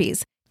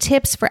therapies,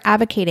 tips for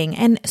advocating,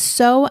 and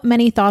so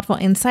many thoughtful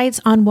insights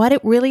on what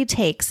it really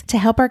takes to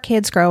help our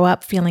kids grow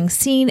up feeling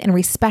seen and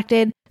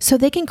respected so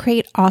they can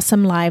create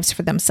awesome lives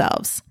for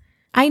themselves.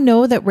 I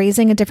know that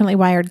raising a differently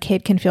wired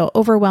kid can feel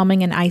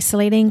overwhelming and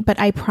isolating, but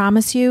I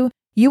promise you,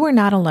 you are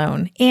not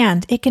alone,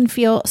 and it can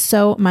feel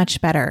so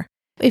much better.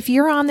 If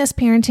you're on this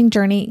parenting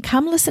journey,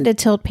 come listen to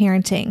Tilt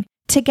Parenting.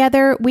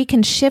 Together, we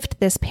can shift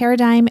this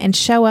paradigm and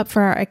show up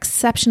for our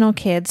exceptional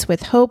kids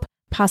with hope,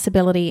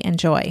 possibility, and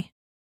joy.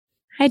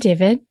 Hi,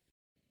 David.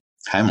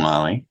 Hi,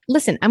 Molly.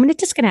 Listen, I'm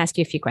just going to ask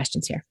you a few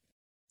questions here.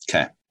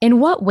 Okay. In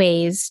what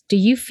ways do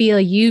you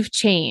feel you've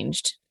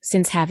changed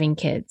since having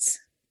kids?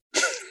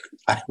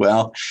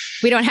 Well,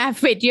 we don't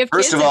have, wait, do you have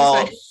first kids? of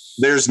all,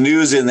 there's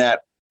news in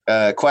that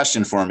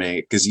question for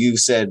me, because you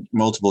said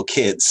multiple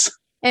kids.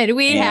 And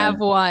we have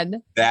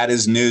one. That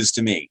is news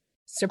to me.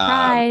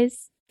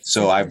 Surprise.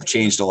 So I've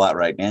changed a lot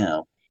right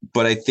now.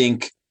 But I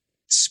think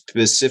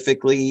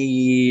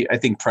specifically,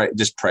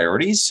 just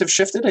priorities have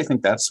shifted. I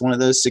think that's one of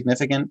those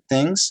significant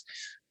things.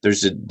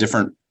 There's a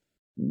different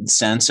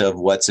sense of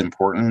what's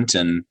important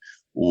and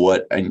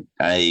what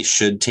I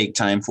should take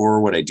time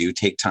for, what I do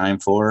take time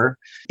for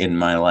in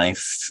my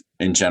life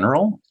in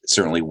general.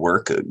 Certainly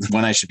work,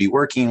 when I should be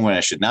working, when I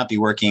should not be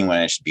working, when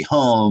I should be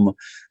home,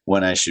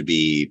 when I should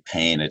be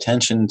paying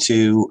attention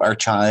to our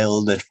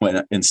child, and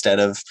when instead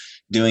of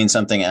doing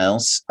something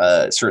else.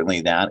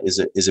 Certainly that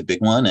is a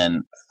big one.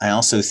 And I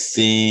also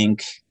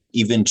think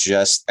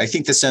I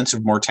think the sense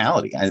of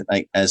mortality.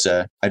 I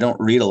don't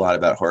read a lot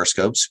about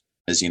horoscopes,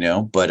 as you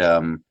know, but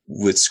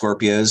with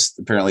Scorpios,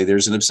 apparently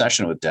there's an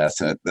obsession with death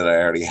that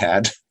I already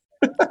had.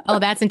 Oh,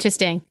 that's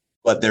interesting.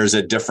 But there's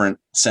a different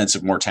sense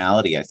of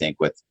mortality, I think,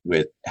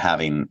 with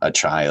having a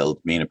child,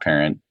 being a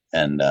parent,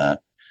 and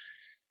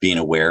being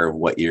aware of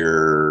what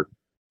your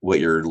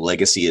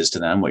legacy is to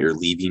them, what you're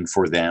leaving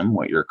for them,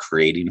 what you're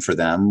creating for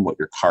them, what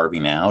you're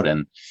carving out,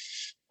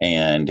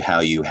 and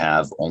how you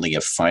have only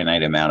a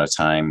finite amount of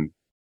time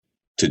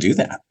to do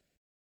that.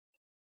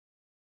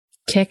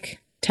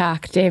 Tick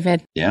tock,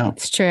 David. Yeah,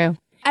 it's true.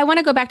 I want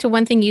to go back to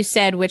one thing you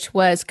said, which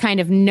was kind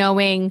of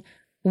knowing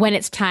when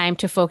it's time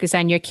to focus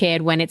on your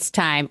kid, when it's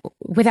time,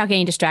 without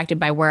getting distracted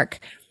by work.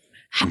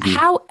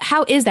 Mm-hmm.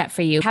 How is that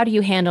for you? How do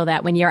you handle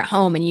that when you're at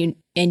home and you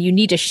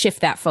need to shift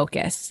that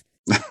focus?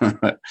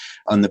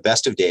 On the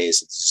best of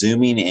days, it's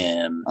zooming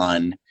in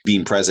on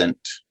being present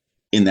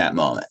in that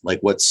moment. Like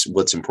what's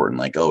important.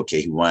 Like, oh,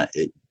 okay, he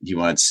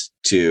wants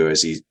to,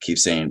 as he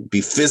keeps saying,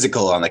 be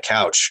physical on the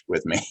couch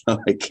with me,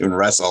 like, and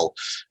wrestle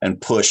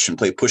and push and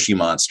play pushy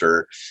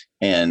monster.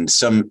 And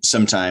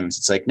sometimes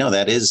it's like, no,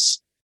 that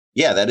is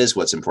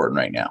what's important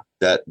right now.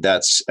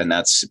 That's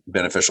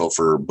beneficial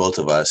for both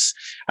of us.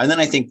 And then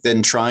I think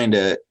trying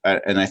to,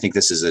 and I think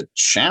this is a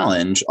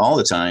challenge all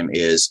the time,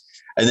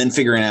 and then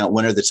figuring out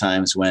when are the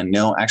times when,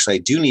 no, actually I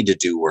do need to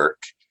do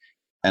work,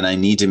 and I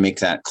need to make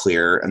that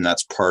clear. And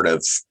that's part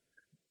of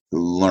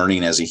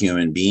learning as a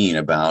human being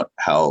about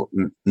how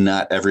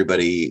not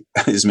everybody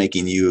is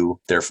making you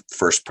their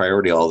first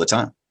priority all the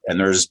time. And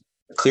there's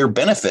a clear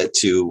benefit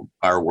to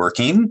our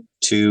working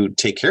to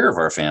take care of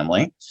our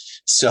family.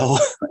 So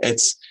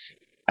it's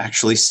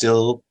actually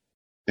still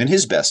in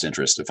his best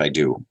interest if I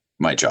do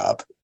my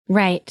job.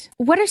 Right.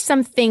 What are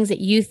some things that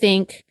you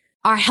think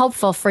are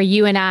helpful for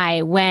you and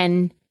I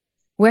when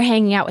we're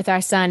hanging out with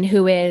our son,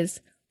 who is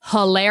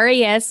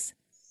hilarious,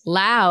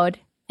 loud,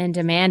 and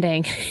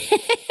demanding,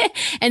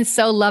 and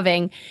so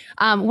loving?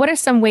 What are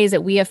some ways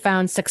that we have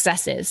found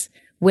successes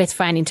with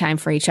finding time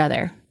for each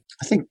other?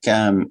 I think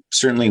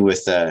certainly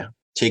with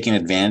taking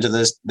advantage of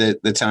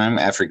the time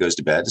after he goes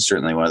to bed is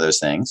certainly one of those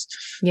things.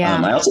 Yeah.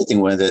 I also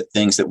think one of the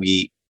things that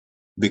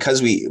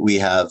because we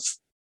have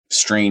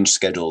strange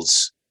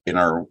schedules in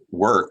our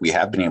work, we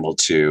have been able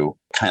to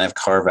kind of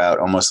carve out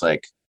almost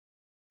like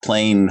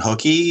playing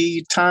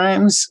hooky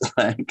times.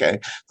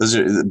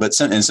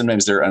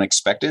 Sometimes they're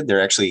unexpected.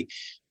 They're actually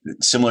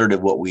similar to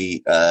what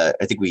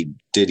I think we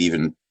did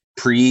even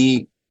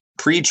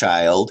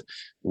pre-child.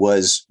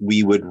 Was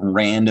we would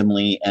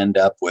randomly end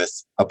up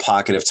with a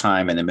pocket of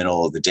time in the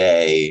middle of the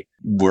day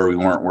where we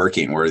weren't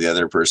working, where the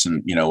other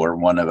person, or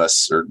one of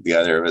us or the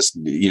other of us,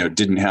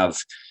 didn't have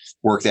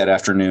work that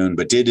afternoon,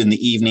 but did in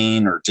the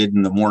evening or did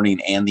in the morning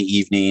and the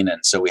evening.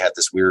 And so we had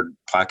this weird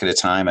pocket of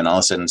time, and all of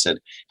a sudden said,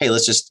 hey,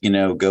 let's just,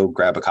 go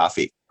grab a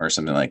coffee or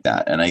something like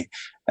that. And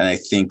I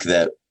think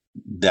that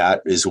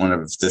is one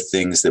of the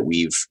things that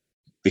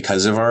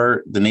because of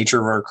the nature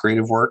of our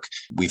creative work,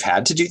 we've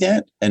had to do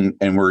that, and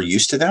we're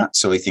used to that.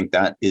 So I think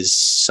that is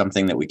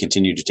something that we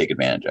continue to take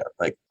advantage of.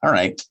 Like, all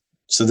right,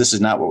 so this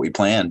is not what we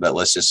planned, but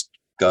let's just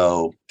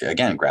go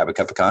again, grab a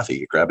cup of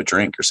coffee, grab a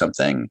drink or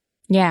something.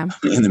 Yeah.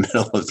 In the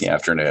middle of the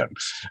afternoon.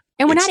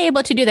 And we're not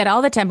able to do that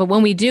all the time, but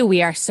when we do,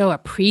 we are so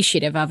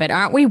appreciative of it,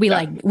 aren't we?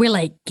 We're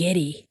like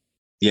giddy.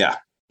 Yeah.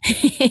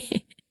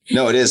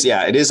 No, it is.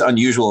 Yeah. It is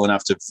unusual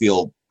enough to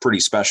feel pretty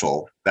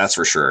special. That's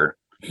for sure.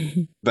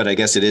 But I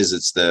guess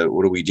it's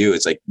what do we do?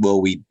 It's like,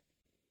 well, we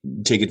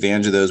take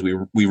advantage of those.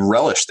 We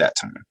relish that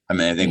time. I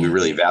mean, I think we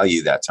really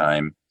value that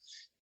time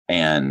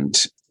and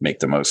make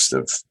the most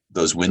of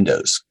those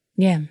windows.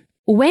 Yeah.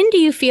 When do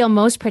you feel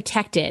most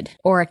protected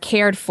or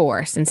cared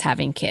for since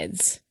having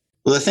kids?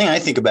 Well, the thing I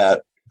think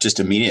about just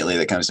immediately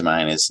that comes to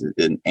mind is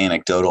an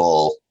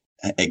anecdotal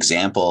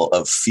example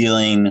of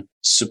feeling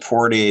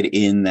supported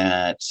in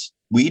that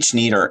we each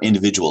need our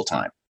individual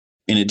time.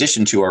 In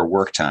addition to our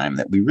work time,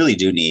 that we really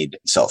do need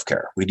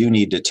self-care. We do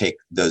need to take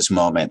those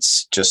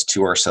moments just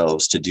to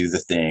ourselves to do the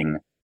thing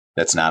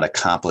that's not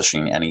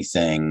accomplishing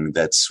anything.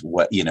 That's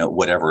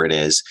whatever it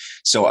is.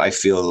 So I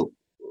feel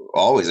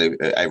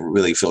I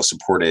really feel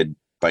supported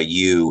by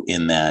you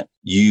in that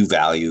you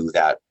value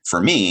that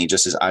for me,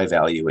 just as I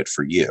value it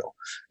for you.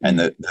 And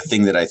the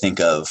thing that I think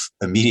of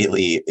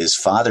immediately is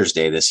Father's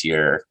Day this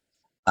year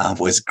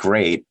was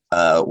great.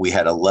 We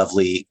had a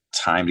lovely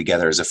time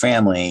together as a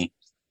family.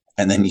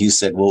 And then you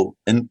said,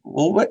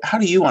 how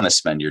do you want to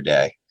spend your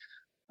day?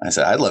 I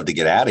said, I'd love to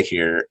get out of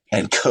here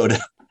and go to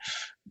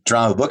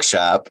drama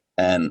bookshop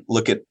and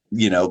look at,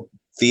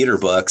 theater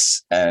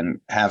books and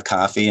have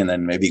coffee and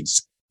then maybe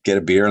just get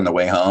a beer on the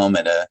way home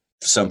at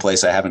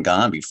someplace I haven't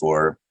gone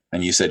before.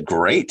 And you said,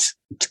 great,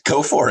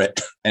 go for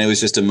it. And it was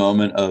just a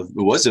moment of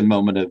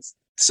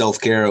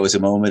self-care. It was a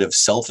moment of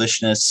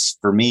selfishness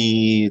for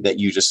me that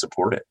you just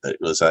supported. It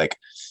was like,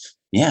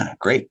 yeah,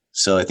 great.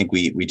 So I think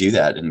we do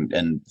that, and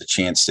the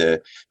chance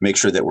to make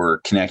sure that we're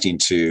connecting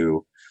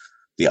to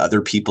the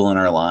other people in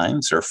our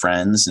lives, our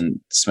friends, and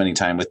spending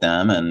time with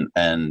them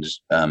and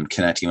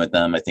connecting with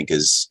them, I think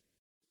is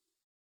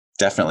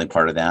definitely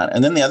part of that.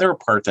 And then the other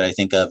part that I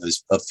think of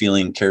is of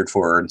feeling cared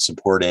for and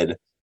supported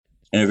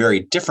in a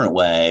very different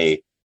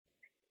way,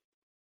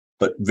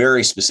 but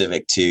very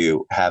specific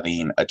to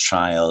having a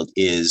child,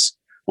 is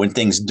when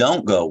things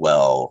don't go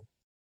well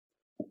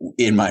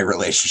in my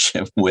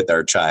relationship with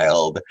our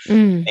child,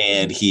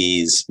 and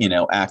he's,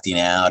 acting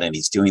out and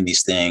he's doing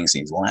these things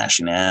and he's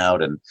lashing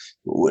out and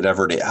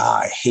whatever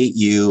I hate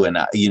you. And,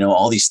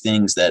 all these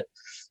things that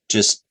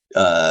just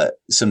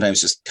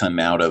sometimes just come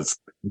out of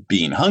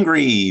being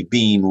hungry,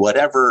 being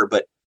whatever,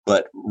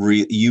 but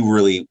you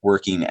really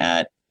working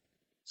at,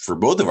 for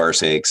both of our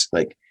sakes,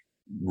 like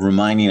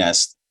reminding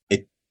us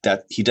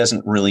that he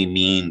doesn't really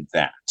mean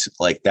that.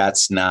 Like,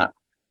 that's not,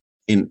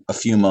 in a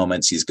few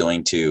moments, he's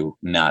going to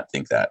not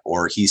think that,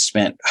 or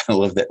I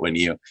love that when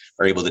you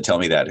are able to tell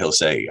me that, he'll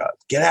say,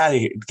 get out of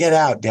here, get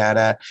out,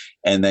 Dada.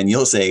 And then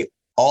you'll say,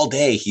 all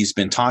day he's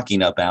been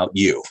talking about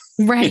you.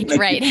 Right,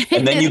 right.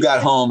 And then you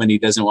got home and he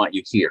doesn't want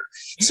you here.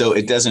 So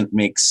it doesn't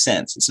make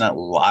sense. It's not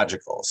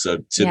logical. So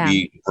to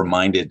be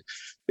reminded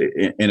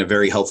in a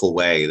very helpful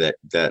way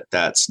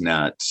that's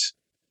not,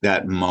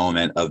 that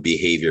moment of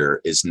behavior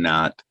is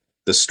not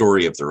the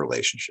story of the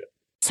relationship.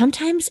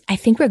 Sometimes I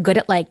think we're good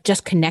at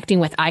just connecting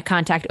with eye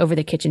contact over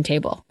the kitchen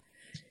table.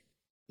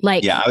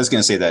 I was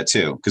going to say that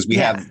too, because we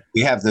have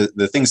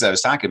the things that I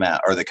was talking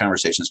about are the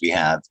conversations we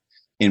have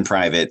in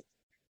private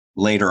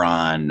later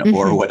on,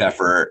 or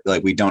whatever.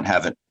 Like, we don't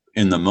have it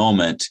in the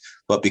moment,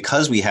 but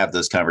because we have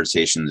those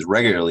conversations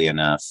regularly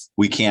enough,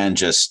 we can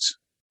just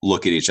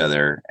look at each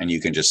other and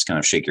you can just kind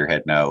of shake your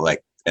head no,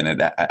 and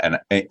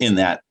in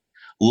that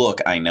look,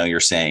 I know you're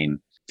saying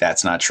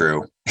that's not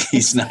true.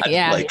 He's not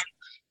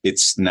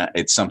it's not,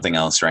 it's something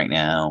else right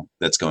now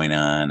that's going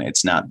on.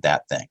 It's not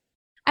that thing.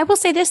 I will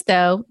say this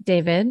though,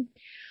 David,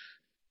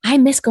 I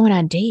miss going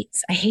on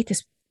dates. I hate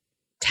this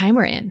time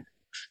we're in.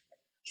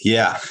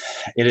 Yeah,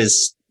 it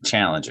is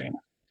challenging.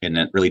 And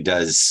it really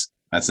does.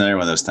 That's another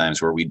one of those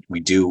times where we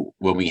do,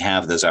 when we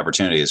have those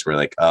opportunities, we're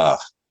like, oh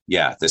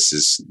yeah, this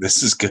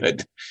is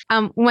good.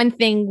 One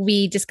thing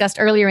we discussed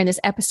earlier in this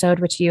episode,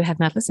 which you have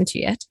not listened to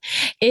yet,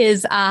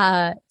 is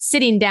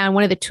sitting down.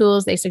 One of the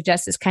tools they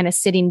suggest is kind of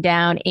sitting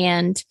down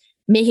and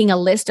making a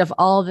list of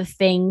all the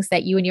things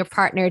that you and your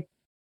partner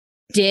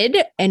did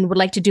and would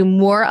like to do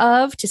more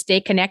of to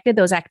stay connected,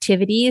 those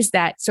activities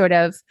that sort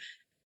of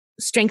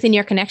strengthen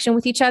your connection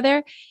with each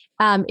other.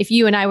 If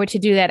you and I were to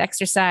do that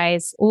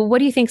exercise, what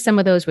do you think some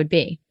of those would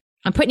be?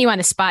 I'm putting you on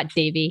the spot,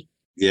 Davey.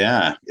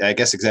 Yeah, I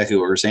guess exactly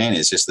what we're saying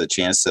is just the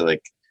chance to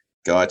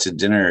go out to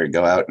dinner,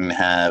 go out and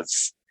have,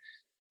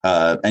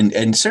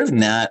 and sort of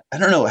not, I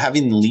don't know,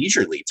 having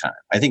leisurely time.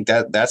 I think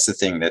that's the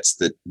thing that's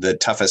the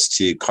toughest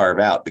to carve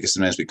out, because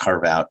sometimes we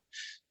carve out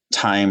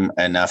time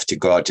enough to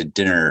go out to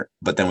dinner,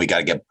 but then we got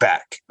to get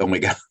back and we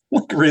got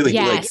really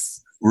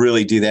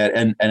really do that.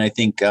 And I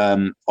think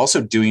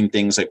also doing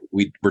things like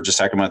we were just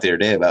talking about the other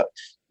day about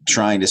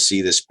trying to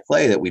see this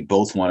play that we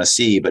both want to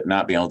see, but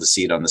not being able to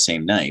see it on the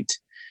same night.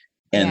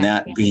 And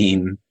that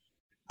being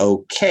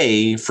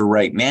okay for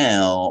right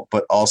now,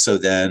 but also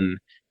then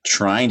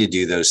trying to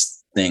do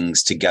those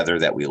things together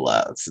that we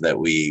love, that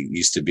we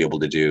used to be able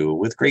to do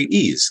with great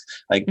ease,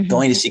 like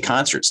going to see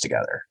concerts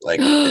together,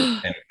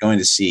 and going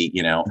to see,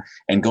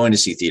 and going to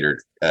see theater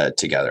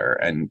together,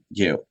 and,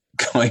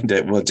 going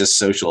to, just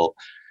social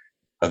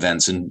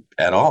events and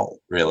at all,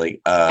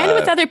 really. And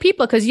with other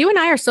people, because you and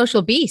I are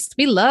social beasts.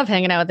 We love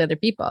hanging out with other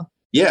people.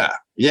 Yeah.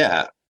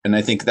 Yeah. And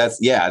I think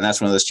that's one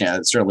of those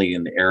challenges, certainly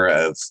in the era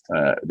of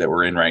that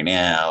we're in right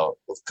now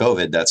with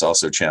COVID, that's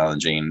also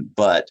challenging,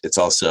 but it's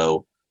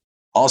also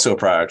a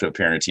product of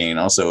parenting,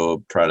 also a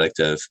product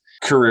of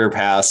career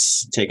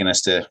paths taking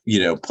us to,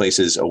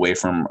 places away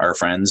from our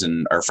friends,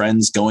 and our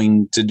friends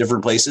going to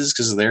different places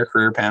because of their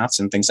career paths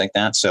and things like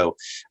that. So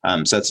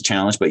that's a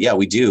challenge, but yeah,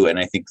 we do. And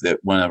I think that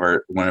one of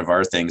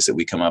our things that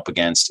we come up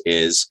against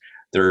is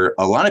there are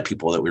a lot of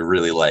people that we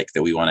really like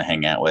that we want to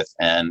hang out with.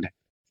 And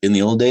in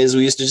the old days,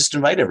 we used to just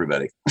invite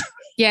everybody.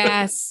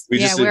 Yes.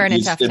 We're in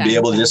a tough time. To be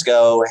able to just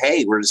go,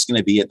 hey, we're just going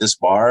to be at this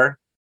bar,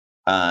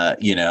 at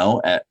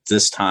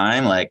this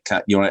time,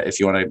 if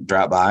you want to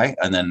drop by,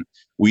 and then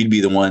we'd be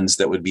the ones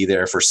that would be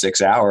there for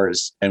 6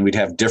 hours, and we'd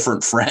have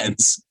different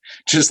friends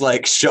just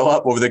show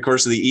up over the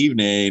course of the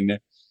evening.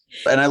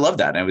 And I love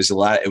that. And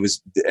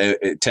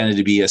it tended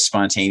to be a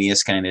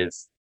spontaneous kind of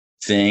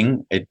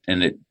thing. It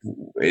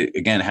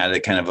again had a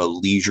kind of a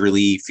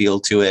leisurely feel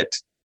to it.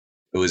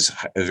 It was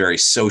a very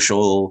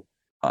social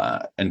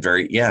and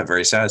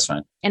very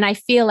satisfying. And I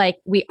feel like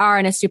we are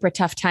in a super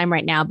tough time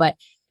right now, but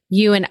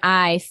you and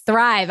I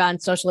thrive on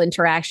social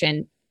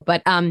interaction.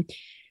 But I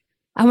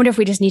wonder if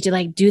we just need to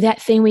like do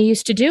that thing we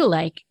used to do,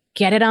 like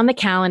get it on the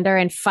calendar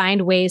and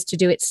find ways to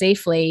do it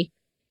safely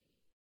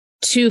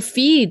to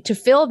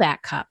fill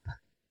that cup,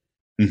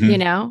 you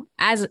know,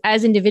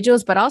 as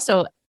individuals, but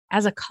also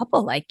as a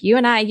couple. Like you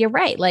and I, you're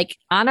right. Like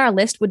on our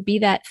list would be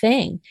that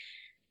thing.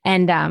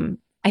 And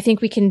I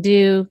think we can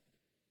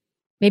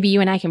maybe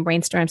you and I can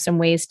brainstorm some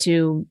ways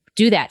to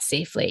do that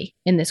safely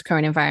in this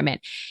current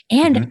environment.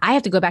 And I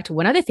have to go back to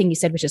one other thing you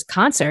said, which is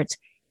concerts.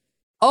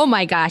 Oh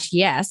my gosh,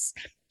 yes.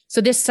 So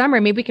this summer,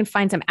 maybe we can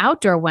find some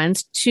outdoor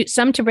ones,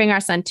 some to bring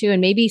our son to,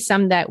 and maybe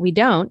some that we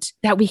don't,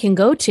 that we can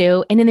go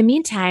to. And in the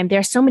meantime, there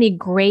are so many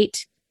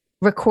great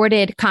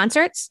recorded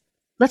concerts.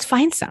 Let's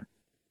find some.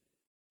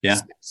 Yeah.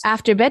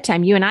 After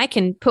bedtime, you and I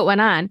can put one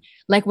on,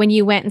 like when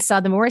you went and saw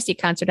the Morrissey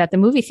concert at the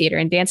movie theater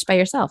and danced by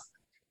yourself.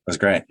 It was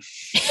great.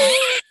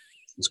 It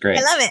was great.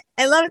 I love it.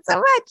 I love it so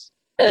much.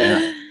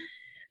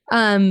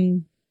 Yeah.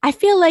 I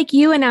feel like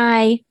you and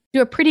I do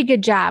a pretty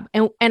good job.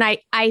 And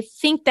I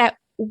think that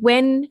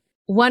when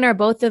one or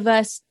both of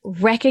us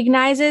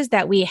recognizes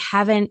that we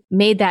haven't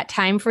made that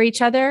time for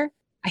each other,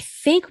 I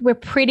think we're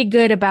pretty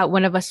good about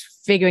one of us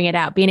figuring it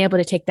out, being able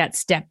to take that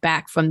step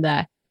back from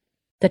the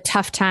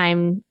tough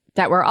time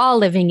that we're all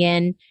living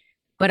in,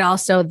 but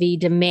also the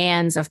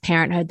demands of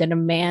parenthood, the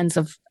demands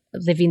of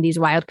living these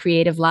wild,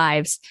 creative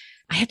lives.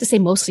 I have to say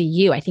mostly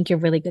you. I think you're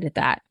really good at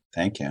that.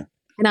 Thank you.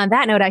 And on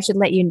that note, I should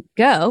let you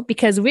go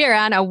because we're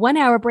on a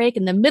 1-hour break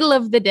in the middle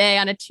of the day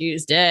on a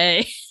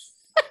Tuesday.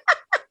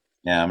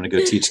 Yeah, I'm going to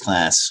go teach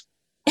class.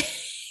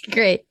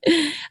 Great.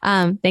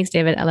 Thanks,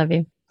 David. I love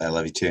you. I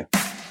love you too.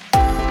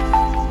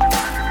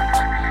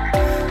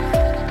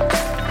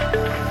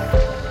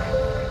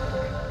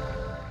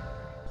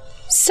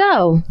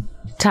 So,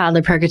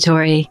 Toddler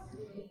Purgatory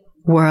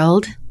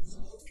world,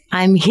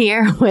 I'm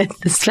here with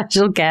the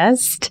special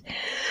guest,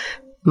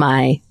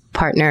 my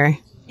partner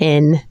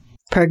in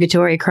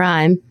Purgatory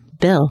Crime,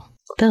 Bill.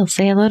 Bill,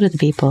 say hello to the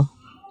people.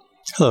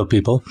 Hello,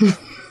 people.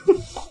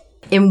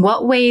 In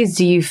what ways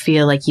do you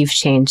feel like you've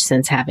changed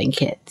since having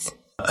kids?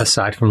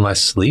 Aside from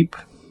less sleep,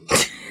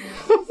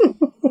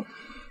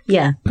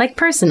 Yeah, like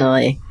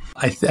personally.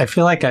 I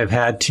feel like I've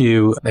had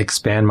to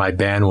expand my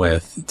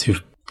bandwidth to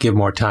give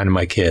more time to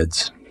my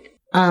kids.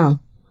 Oh,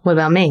 what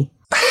about me?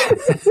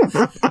 How's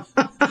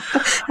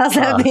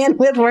that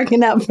bandwidth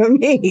working out for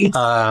me?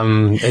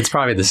 It's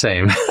probably the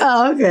same,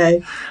 Oh,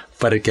 okay.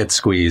 but it gets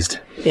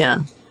squeezed. Yeah,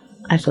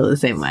 I feel the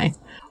same way.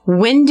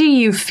 When do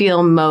you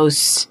feel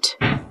most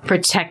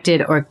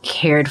protected or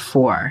cared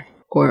for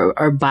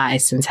or by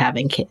since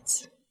having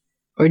kids?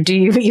 Or do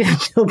you even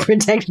feel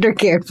protected or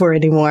cared for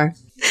anymore?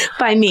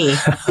 By me.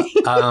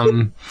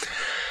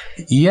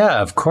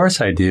 Yeah, of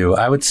course I do.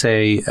 I would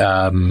say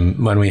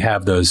when we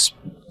have those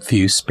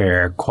few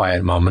spare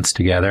quiet moments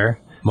together,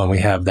 when we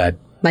have that...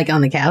 Like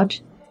on the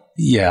couch?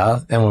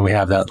 Yeah, and when we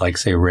have that, like,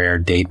 say, rare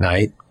date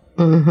night,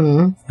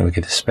 and we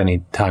get to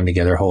spend time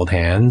together, hold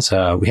hands.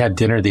 We had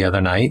dinner the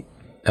other night.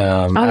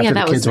 After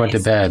the kids went to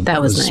bed.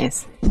 That was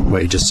nice.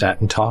 We just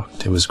sat and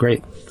talked. It was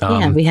great.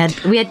 Yeah, we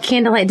had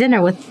candlelight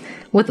dinner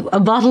with a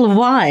bottle of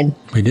wine.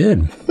 We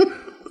did.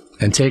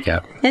 And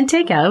takeout.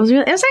 It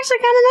was actually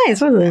kind of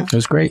nice, wasn't it? It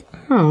was great.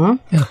 Aw.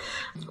 Yeah.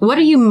 What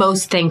are you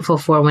most thankful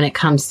for when it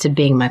comes to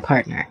being my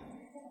partner?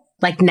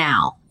 Like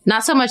now.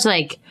 Not so much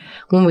like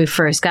when we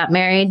first got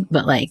married,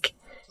 but like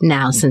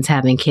now since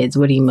having kids,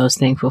 what are you most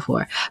thankful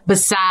for?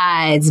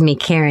 Besides me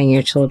carrying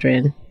your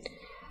children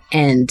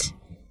and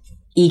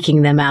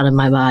eking them out of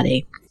my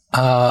body.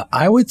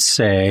 I would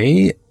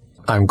say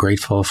I'm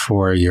grateful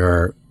for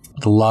the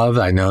love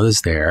I know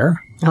is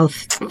there. Oh,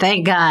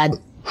 thank God.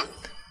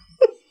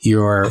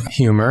 Your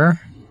humor.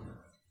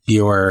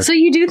 So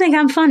you do think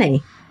I'm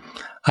funny?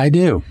 I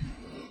do.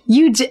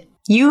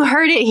 You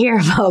heard it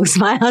here, folks.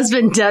 My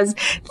husband does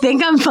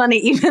think I'm funny,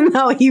 even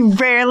though he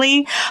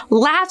rarely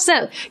laughs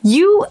at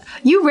you.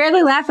 You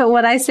rarely laugh at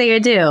what I say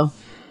or do,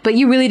 but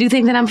you really do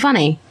think that I'm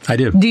funny. I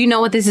do. Do you know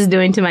what this is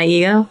doing to my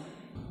ego?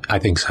 I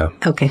think so.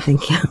 Okay,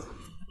 thank you.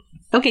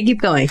 Okay,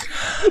 keep going.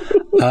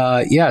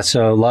 Yeah,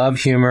 so love,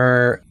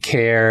 humor,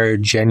 care,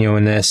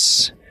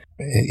 genuineness.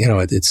 You know,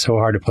 it's so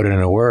hard to put it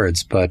into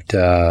words, but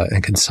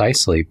and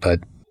concisely. But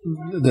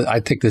I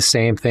think the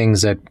same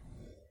things that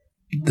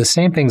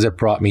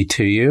brought me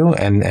to you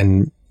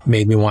and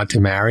made me want to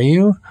marry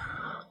you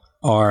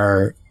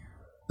are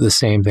the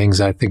same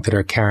things I think that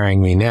are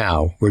carrying me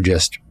now. We're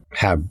just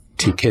have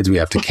 2 kids we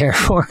have to care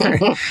for.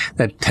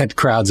 that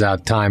crowds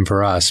out time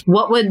for us.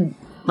 What would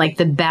like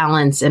the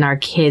balance in our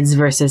kids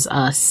versus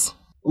us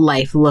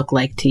life look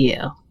like to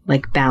you?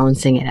 Like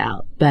balancing it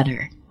out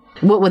better.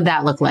 What would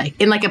that look like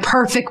in like a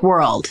perfect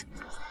world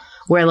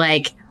where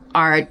like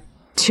our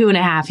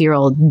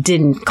 2.5-year-old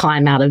didn't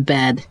climb out of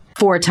bed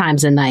 4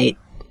 times a night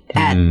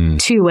at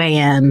 2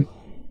 a.m.?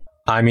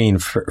 I mean,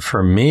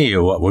 for me,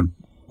 what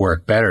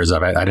work better is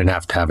if I didn't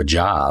have to have a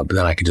job.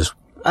 Then I could just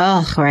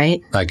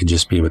right. I could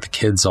just be with the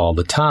kids all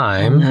the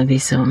time. That'd be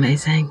so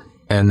amazing.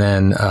 And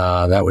then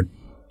that would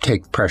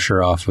take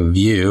pressure off of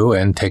you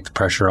and take the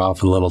pressure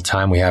off a little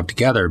time we have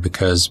together,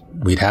 because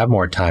we'd have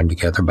more time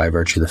together by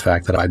virtue of the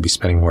fact that I'd be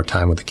spending more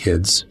time with the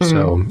kids. Mm-hmm.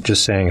 So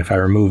just saying, if I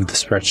removed the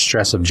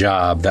stress of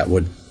job, that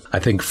would, I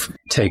think,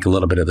 take a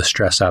little bit of the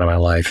stress out of my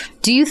life.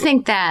 Do you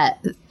think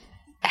that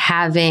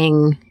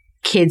having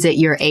kids at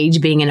your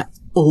age, being an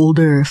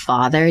older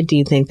father, do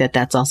you think that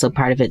that's also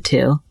part of it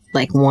too?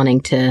 Like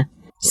wanting to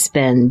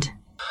spend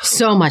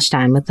so much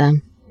time with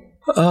them?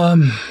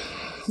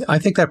 I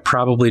think that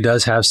probably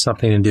does have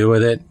something to do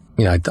with it.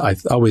 You know, I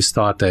always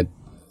thought that,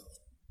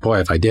 boy,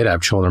 if I did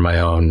have children of my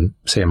own,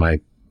 say in my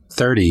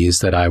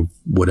 30s, that I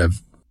would have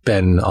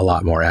been a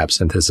lot more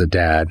absent as a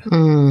dad.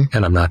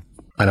 And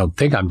I don't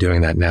think I'm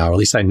doing that now. Or at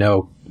least I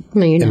know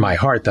in my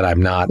heart that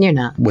I'm not. You're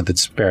not. With the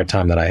spare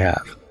time that I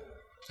have.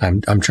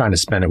 I'm trying to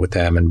spend it with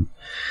them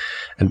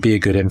and be a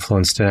good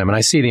influence to them. And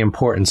I see the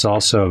importance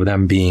also of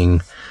them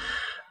being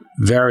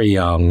very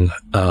young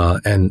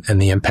and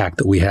the impact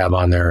that we have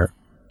on their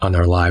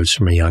lives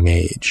from a young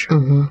age.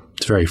 Mm-hmm.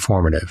 It's very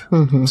formative.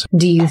 Mm-hmm. So,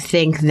 do you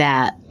think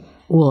that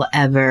we'll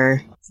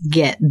ever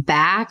get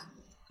back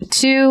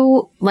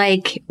to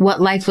like what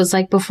life was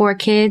like before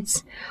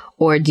kids?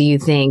 Or do you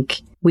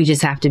think we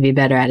just have to be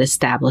better at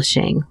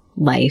establishing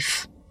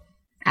life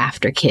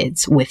after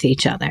kids with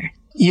each other?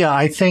 Yeah,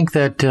 I think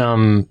that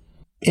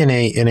in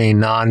a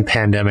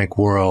non-pandemic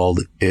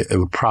world, it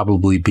would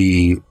probably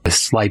be a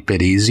slight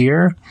bit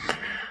easier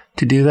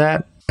to do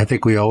that. I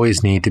think we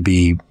always need to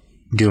be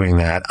doing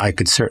that. I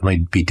could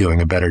certainly be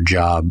doing a better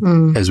job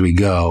as we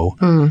go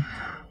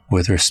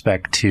with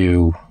respect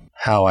to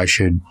how I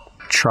should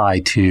try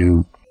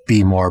to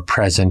be more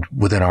present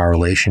within our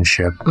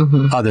relationship,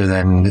 other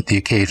than the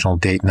occasional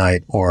date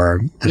night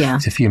or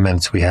the few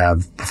minutes we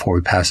have before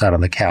we pass out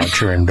on the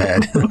couch or in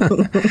bed,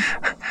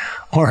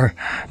 or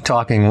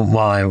talking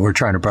while we're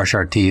trying to brush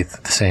our teeth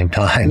at the same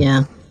time.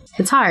 Yeah,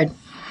 it's hard.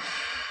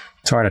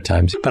 It's hard at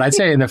times. But I'd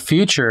say in the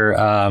future,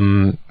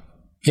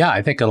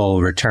 I think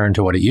it'll return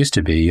to what it used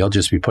to be. You'll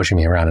just be pushing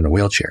me around in a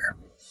wheelchair.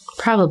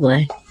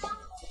 Probably.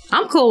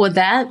 I'm cool with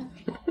that.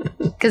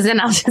 Because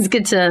then I'll just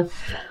get to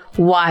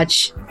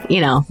watch,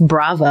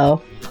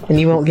 Bravo, and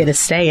you won't get a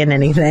say in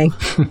anything.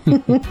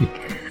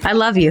 I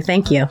love you.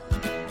 Thank you.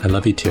 I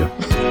love you too.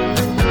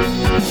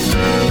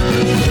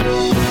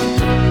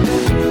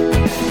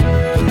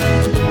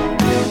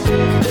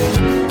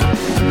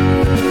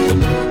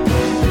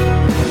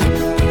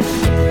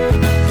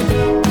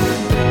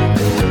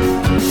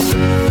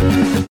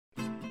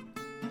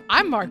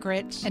 I'm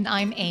Margaret. And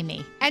I'm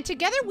Amy. And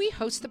together we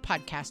host the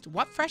podcast,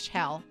 What Fresh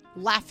Hell?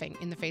 Laughing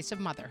in the Face of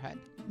Motherhood.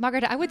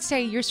 Margaret, I would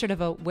say you're sort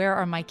of a where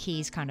are my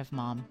keys kind of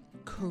mom.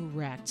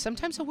 Correct.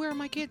 Sometimes a where are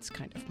my kids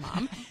kind of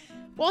mom.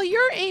 Well,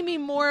 you're, Amy,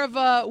 more of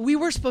a we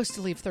were supposed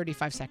to leave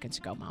 35 seconds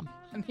ago, mom.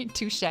 I mean,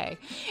 touche.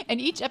 In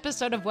each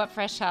episode of What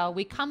Fresh Hell,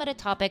 we come at a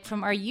topic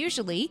from our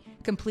usually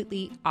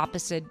completely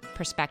opposite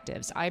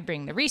perspectives. I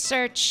bring the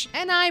research.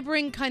 And I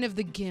bring kind of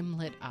the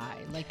gimlet eye.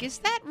 Like, is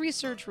that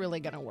research really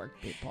going to work,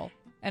 people?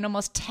 And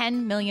almost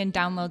 10 million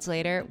downloads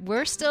later,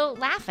 we're still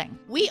laughing.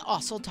 We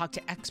also talk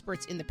to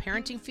experts in the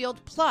parenting field,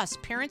 plus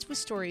parents with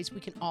stories we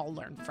can all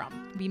learn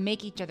from. We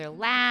make each other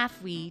laugh,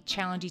 we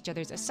challenge each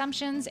other's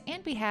assumptions,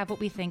 and we have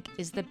what we think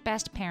is the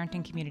best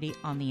parenting community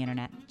on the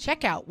internet.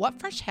 Check out What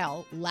Fresh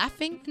Hell?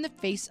 Laughing in the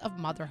Face of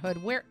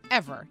Motherhood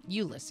wherever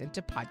you listen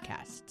to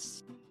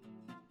podcasts.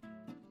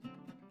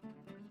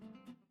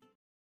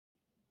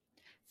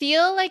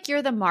 Feel like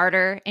you're the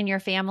martyr in your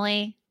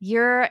family?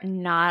 You're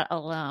not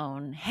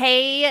alone.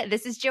 Hey,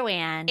 this is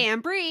Joanne.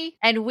 And Bree.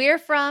 And we're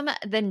from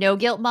the No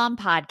Guilt Mom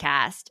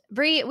podcast.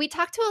 Bree, we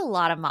talk to a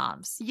lot of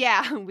moms.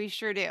 Yeah, we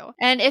sure do.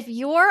 And if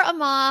you're a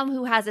mom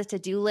who has a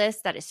to-do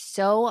list that is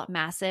so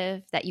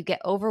massive that you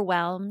get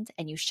overwhelmed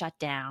and you shut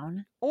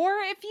down, or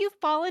if you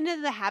fall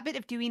into the habit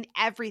of doing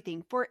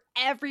everything for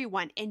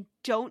everyone and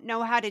don't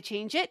know how to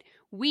change it,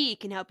 we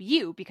can help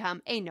you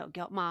become a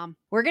no-guilt mom.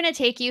 We're going to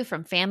take you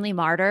from family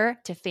martyr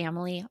to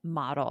family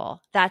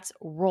model. That's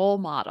role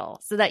model,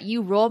 so that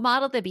you role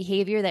model the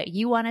behavior that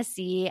you want to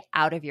see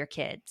out of your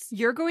kids.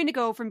 You're going to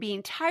go from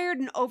being tired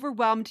and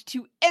overwhelmed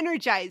to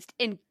energized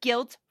and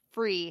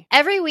guilt-free.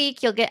 Every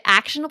week, you'll get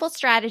actionable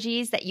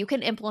strategies that you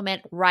can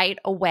implement right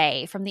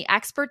away from the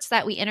experts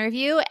that we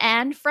interview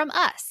and from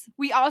us.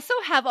 We also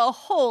have a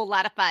whole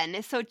lot of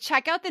fun, so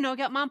check out the No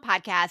Guilt Mom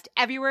podcast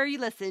everywhere you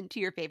listen to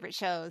your favorite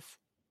shows.